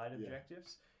 these side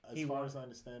objectives. As far as I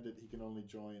understand it, he can only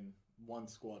join 1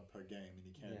 squad per game, and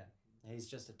he can't. Yeah, he's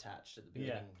just attached at the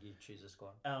beginning. You choose a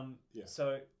squad.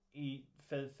 So he,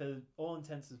 for all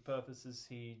intents and purposes,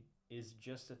 he is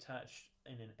just attached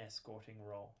in an escorting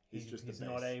role. He's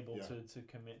not able to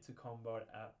commit to combat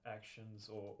actions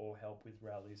or help with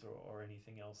rallies or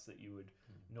anything else that you would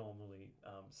normally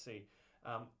see.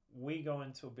 We go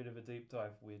into a bit of a deep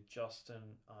dive with Justin.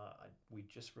 We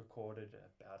just recorded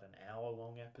about an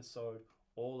hour-long episode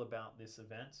all about this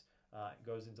event. It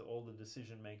goes into all the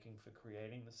decision-making for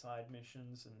creating the side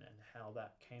missions and how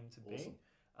that came to be.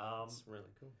 That's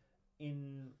really cool.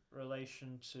 In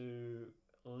relation to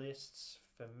lists,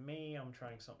 for me, I'm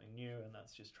trying something new, and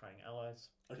that's just trying allies.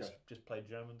 Okay. Just played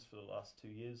Germans for the last 2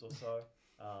 years or so.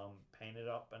 Painted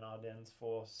up an Ardennes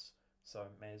force, so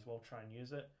may as well try and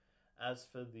use it. As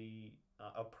for the...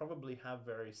 I'll probably have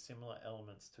very similar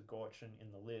elements to Gorchen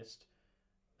in the list,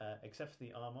 except for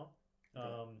the armor.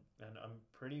 Okay. And I'm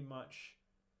pretty much...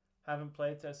 Haven't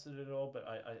play tested it all, but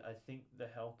I think the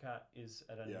Hellcat is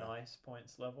at a nice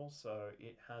points level, so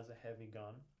it has a heavy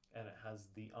gun, and it has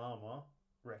the armor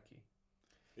Recce.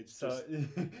 It's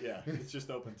just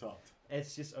open topped.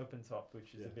 It's just open topped,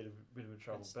 which is a bit of a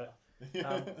trouble.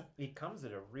 But it comes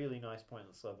at a really nice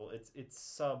pointless level. It's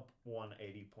sub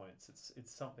 180 points.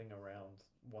 It's something around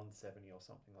 170 or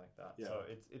something like that. Yeah. So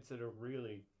it's at a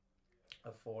really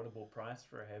affordable price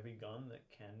for a heavy gun that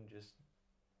can just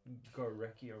go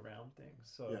Recce around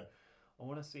things. So I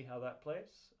want to see how that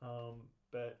plays.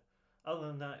 But other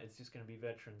than that, it's just going to be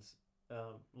veterans.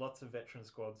 Lots of veteran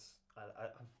squads.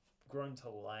 I've grown to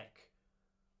like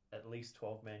at least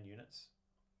 12-man units.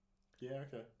 Yeah,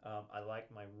 okay. I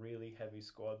like my really heavy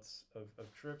squads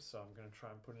of troops, so I'm going to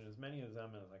try and put in as many of them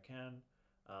as I can,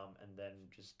 and then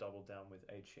just double down with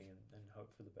HE and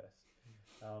hope for the best.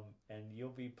 And you'll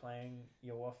be playing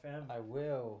your War Fam? I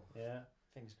will. Yeah.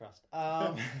 Fingers crossed.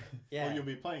 Well, you'll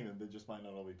be playing them, they just might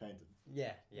not all be painted.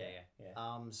 Yeah.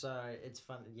 So it's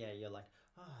fun. Yeah, you're like,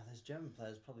 those German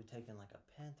players probably taking like a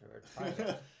Panther or a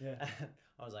Tiger.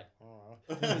 I was like,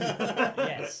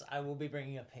 yes, I will be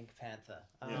bringing a Pink Panther.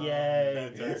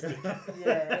 Yay!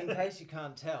 Fantastic. In case you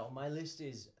can't tell, my list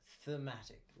is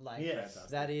thematic. Like,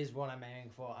 that is what I'm aiming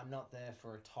for. I'm not there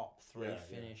for a top 3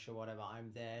 finish or whatever.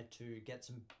 I'm there to get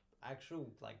some actual,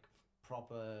 like,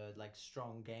 proper like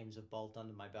strong games of Bolt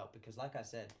under my belt because, like I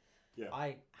said, Yeah.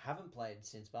 I haven't played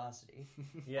since Varsity,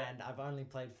 Yeah. and I've only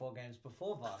played 4 games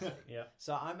before Varsity. Yeah.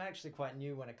 So I'm actually quite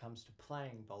new when it comes to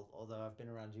playing Bolt, although I've been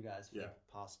around you guys for Yeah.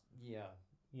 the past year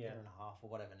Yeah. and a half or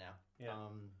whatever now.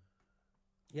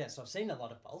 Yeah. So I've seen a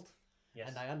lot of Bolt, Yes.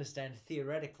 and I understand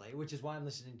theoretically, which is why I'm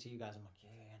listening to you guys. I'm like, yeah,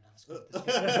 no, that's good.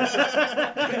 That's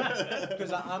good.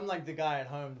 Because I'm like the guy at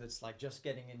home that's like just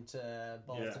getting into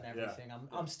Bolt Yeah, and yeah. everything.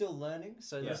 I'm still learning,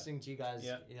 so Yeah. listening to you guys,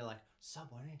 Yeah. you're like,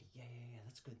 sub 180, yeah,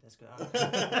 that's good.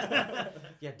 Okay.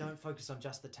 Yeah, don't focus on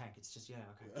just the tank. It's just,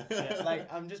 okay. Yeah.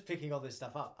 Like, I'm just picking all this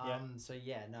stuff up. Yeah. So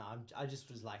yeah, no, I just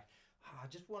was like, I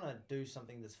just want to do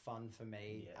something that's fun for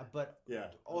me, Yeah. but Yeah.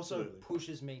 also absolutely.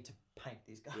 pushes me to paint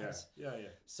these guys. Yeah.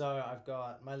 So I've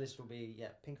got, my list will be,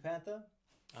 Pink Panther,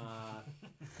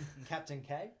 Captain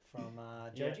K from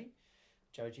Joji,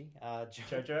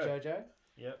 Jojo.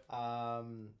 Yep.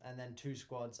 And then 2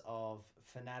 squads of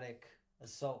Fnatic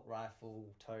assault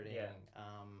rifle toting Yeah.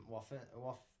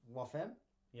 Wafem.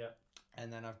 Yep.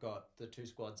 And then I've got the 2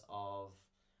 squads of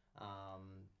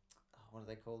what are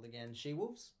they called again?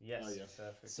 She-wolves. Yes. Oh, yes.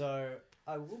 Perfect. So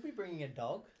I will be bringing a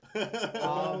dog.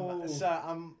 Oh. So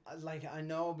I'm like, I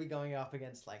know I'll be going up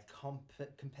against like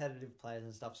competitive players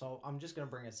and stuff. So I'm just gonna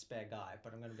bring a spare guy,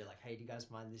 but I'm gonna be like, hey, do you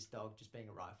guys mind this dog just being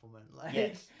a rifleman? Like,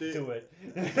 Yes. Do it.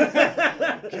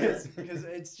 because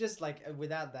it's just like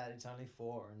without that, it's only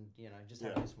 4, and just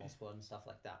having Yeah. a small squad and stuff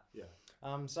like that. Yeah.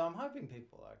 So I'm hoping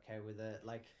people are okay with it.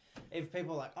 Like, if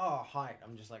people are like, oh, height,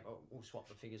 I'm just like, oh, we'll swap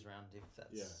the figures around if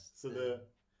that's. Yeah. So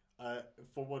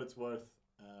for what it's worth,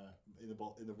 in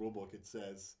the rulebook it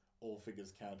says all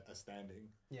figures count as standing.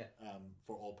 Yeah.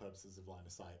 For all purposes of line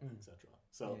of sight, etc. Yeah,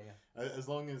 So as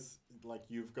long as like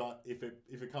you've got, if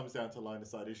it comes down to line of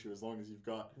sight issue, as long as you've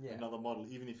got Yeah. another model,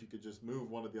 even if you could just move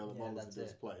one of the other models that's into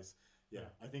its it. place. Yeah.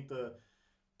 Yeah. I think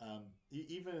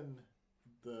even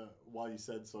while you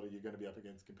said sort of you're going to be up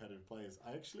against competitive players,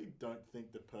 I actually don't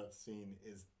think the Perth scene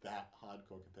is that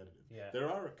hardcore competitive. Yeah. There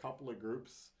are a couple of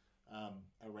groups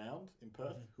around in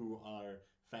Perth Mm-hmm. who are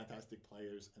fantastic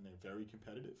players and they're very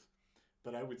competitive.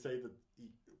 But I would say that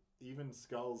even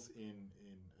Skulls in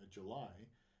July,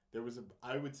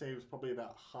 I would say it was probably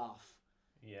about half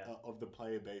Yeah. of the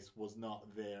player base was not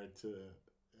there to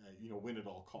win at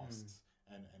all costs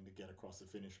and to get across the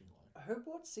finishing line. Who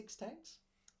bought 6 tanks?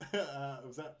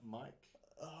 Was that Mike?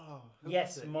 Oh,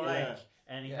 Yes, was it? Mike. Yeah.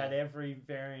 And he Yeah. had every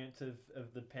variant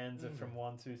of the Panzer from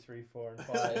 1, 2, 3, 4, and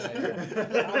 5.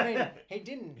 I mean, he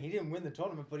didn't win the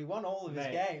tournament, but he won all of his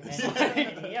Mate, games.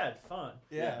 and he had fun.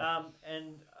 Yeah.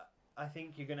 And I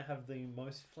think you're going to have the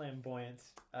most flamboyant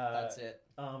That's it.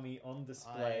 army on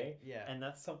display. Yeah. And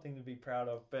that's something to be proud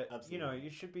of. But, Absolutely. you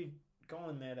should be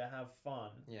going there to have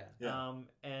fun. Yeah. Yeah.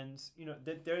 And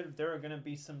there are going to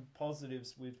be some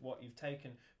positives with what you've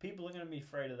taken. People are going to be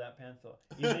afraid of that Panther,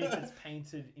 even if it's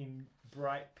painted in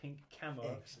bright pink camo,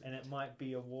 Excellent. and it might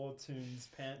be a War Tunes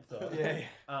Panther. Yeah.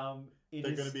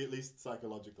 They're going to be at least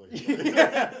psychologically.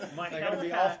 My They're going to be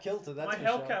Hellcat- off kilter. That's my for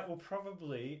sure. Hellcat will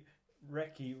probably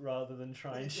wreck you rather than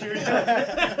try and shoot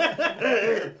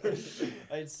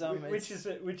It's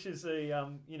which is a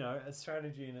a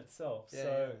strategy in itself. Yeah,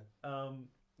 So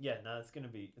it's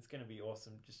gonna be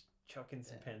awesome. Just chuck in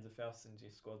some Panzerfaust into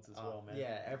your squads as well, man.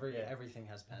 Yeah, Yeah. everything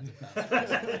has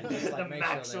Panzerfaust. Just, The like, make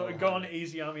max sure or they all go have on it.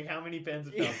 easy army. How many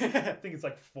Panzerfaust? Yeah. I think it's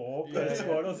like 4 Yeah, per yeah.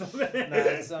 squad or something. No,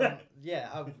 it's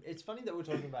it's funny that we're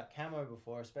talking about camo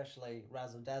before, especially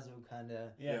Razzle Dazzle kind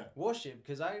of Yeah. warship,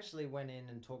 because I actually went in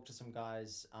and talked to some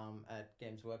guys at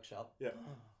Games Workshop. Yeah.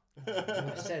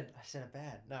 I said it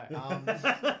bad. No.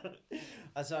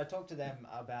 So I talked to them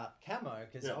about camo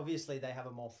because Yeah. obviously they have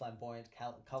a more flamboyant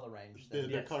color range. The Than,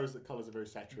 Yes. colors are very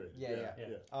saturated. Yeah.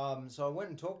 So I went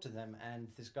and talked to them, and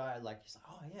this guy, he's like,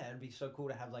 oh yeah, it'd be so cool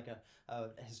to have like a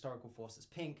historical forces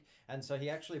pink. And so he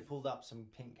actually pulled up some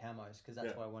pink camos because that's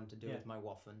Yeah. what I wanted to do Yeah. with my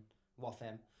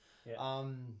Wafem. Yeah.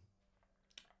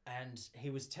 And he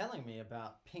was telling me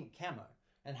about pink camo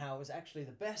and how it was actually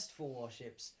the best for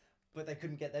warships, but they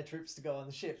couldn't get their troops to go on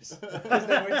the ships because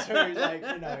they were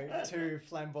too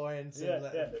flamboyant.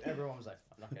 And everyone was like,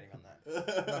 I'm not getting on that.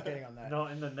 I'm not getting on that.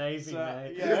 Not in the Navy, So,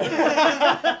 mate.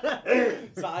 yeah.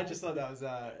 So I just thought that was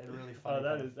a really funny. Oh,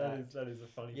 kind of fact. that is a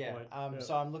funny point.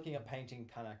 So I'm looking at painting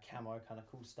kind of camo, kind of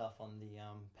cool stuff on the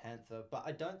Panther, but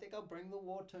I don't think I'll bring the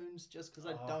War Tunes just because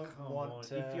I don't come want on.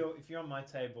 to. If you're on my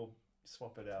table,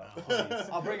 swap it out. Please.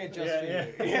 I'll bring it just for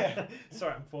you. Yeah.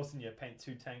 Sorry, I'm forcing you to paint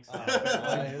 2 tanks. Look,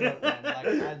 man,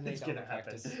 I need It's all the gonna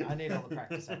happen. practice. I need all the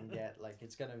practice I can get. Like,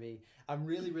 it's gonna be. I'm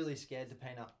really, really scared to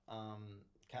paint up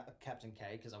Captain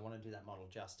K because I want to do that model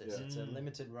justice. It's a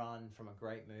limited run from a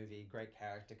great movie, great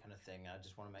character kind of thing. I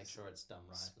just want to make sure it's done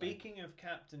right. Speaking of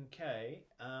Captain K,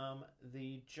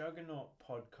 the Juggernaut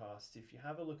podcast, if you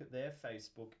have a look at their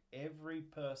Facebook, every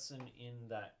person in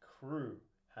that crew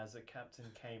has a Captain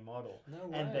K model. No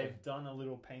way. And they've done a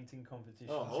little painting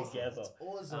competition together. That's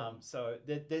awesome. So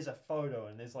there's a photo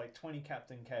and there's like 20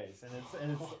 Captain Ks and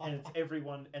it's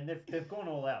everyone and they've gone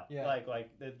all out. Yeah. Like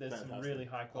there's some really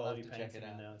high quality painting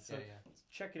in there. So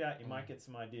check it out. You might get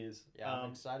some ideas. Yeah,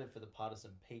 I'm excited for the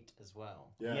Partisan Pete as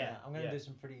well. Yeah, I'm going to do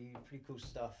some pretty cool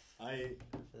stuff. I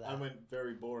went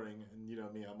very boring, and you know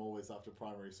me, I'm always after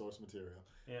primary source material.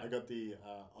 Yeah. I got the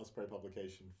Osprey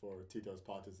publication for Tito's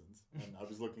Partisans, and I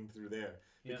was looking through there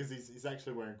because he's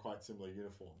actually wearing quite similar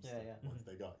uniforms. Once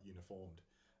they got uniformed.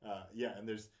 And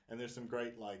there's some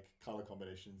great like color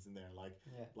combinations in there,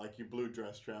 like your blue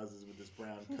dress trousers with this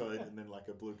brown coat, and then like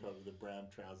a blue coat with the brown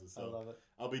trousers. So I love it.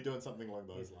 I'll be doing something along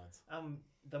those lines.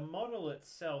 The model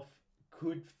itself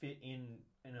could fit in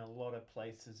a lot of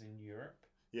places in Europe.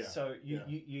 Yeah. So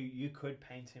you could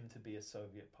paint him to be a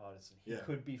Soviet partisan. He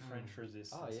could be French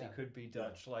resistance. He could be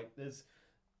Dutch. Like there's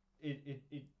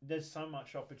so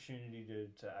much opportunity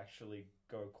to actually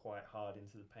go quite hard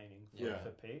into the painting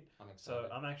for Pete. I'm excited. So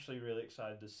I'm actually really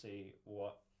excited to see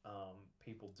what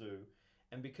people do.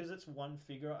 And because it's one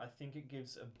figure, I think it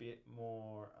gives a bit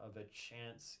more of a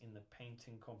chance in the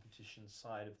painting competition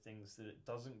side of things that it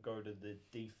doesn't go to the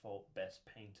default best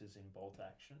painters in bolt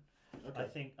action. Okay.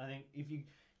 I think if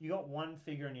you got one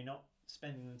figure and you're not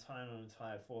spending the time on an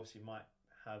entire force, you might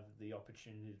have the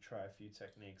opportunity to try a few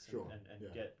techniques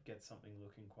and get something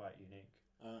looking quite unique.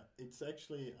 It's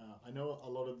actually, I know a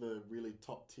lot of the really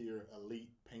top tier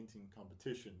elite painting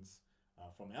competitions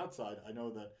from outside. I know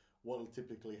that what will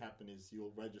typically happen is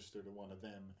you'll register to one of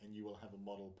them and you will have a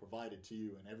model provided to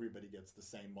you and everybody gets the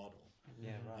same model.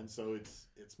 Yeah, right. And so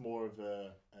it's more of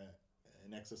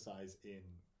an exercise in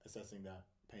assessing that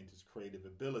painter's creative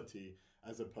ability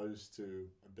as opposed to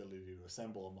ability to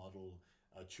assemble a model,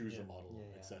 choose a model,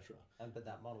 etc. But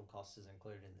that model cost is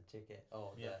included in the ticket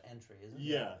or the entry, isn't it?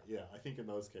 Yeah. I think in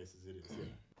those cases it is. Yeah.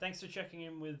 Thanks for checking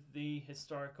in with the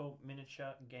Historical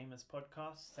Miniature Gamers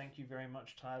podcast. Thank you very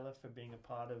much, Tyler, for being a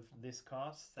part of this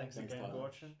cast. Thanks again,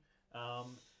 Gorchin.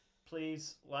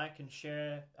 Please like and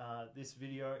share this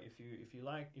video if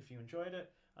you enjoyed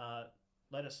it.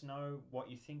 Let us know what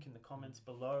you think in the comments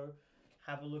below.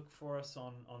 Have a look for us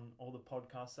on all the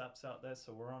podcast apps out there.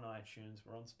 So we're on iTunes,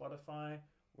 we're on Spotify,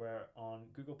 we're on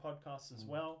Google Podcasts as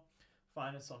well.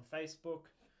 Find us on Facebook.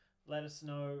 Let us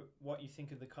know what you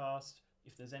think of the cast.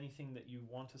 If there's anything that you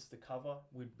want us to cover,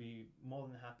 we'd be more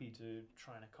than happy to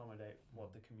try and accommodate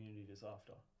what the community is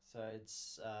after. So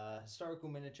it's Historical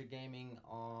Miniature Gaming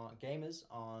Gamers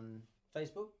on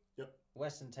Facebook. Yep.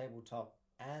 Western Tabletop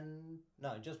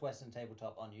just Western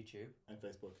Tabletop on YouTube. And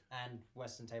Facebook. And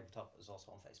Western Tabletop is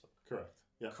also on Facebook. Correct.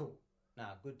 Yeah. Cool.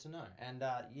 Now, good to know. And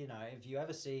if you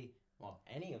ever see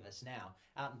any of us now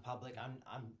out in public,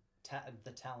 I'm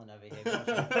the talent over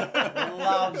here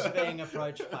loves being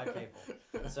approached by people.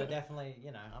 So definitely,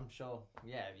 I'm sure,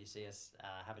 if you see us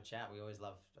have a chat, we always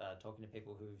love talking to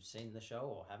people who've seen the show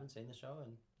or haven't seen the show,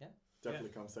 and definitely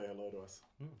come say hello to us.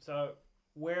 So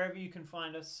wherever you can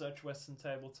find us, search Western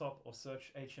Tabletop or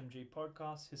search HMG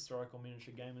Podcast, Historical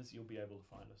Miniature Gamers, you'll be able to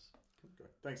find us.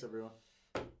 Great. Thanks, everyone.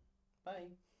 Bye.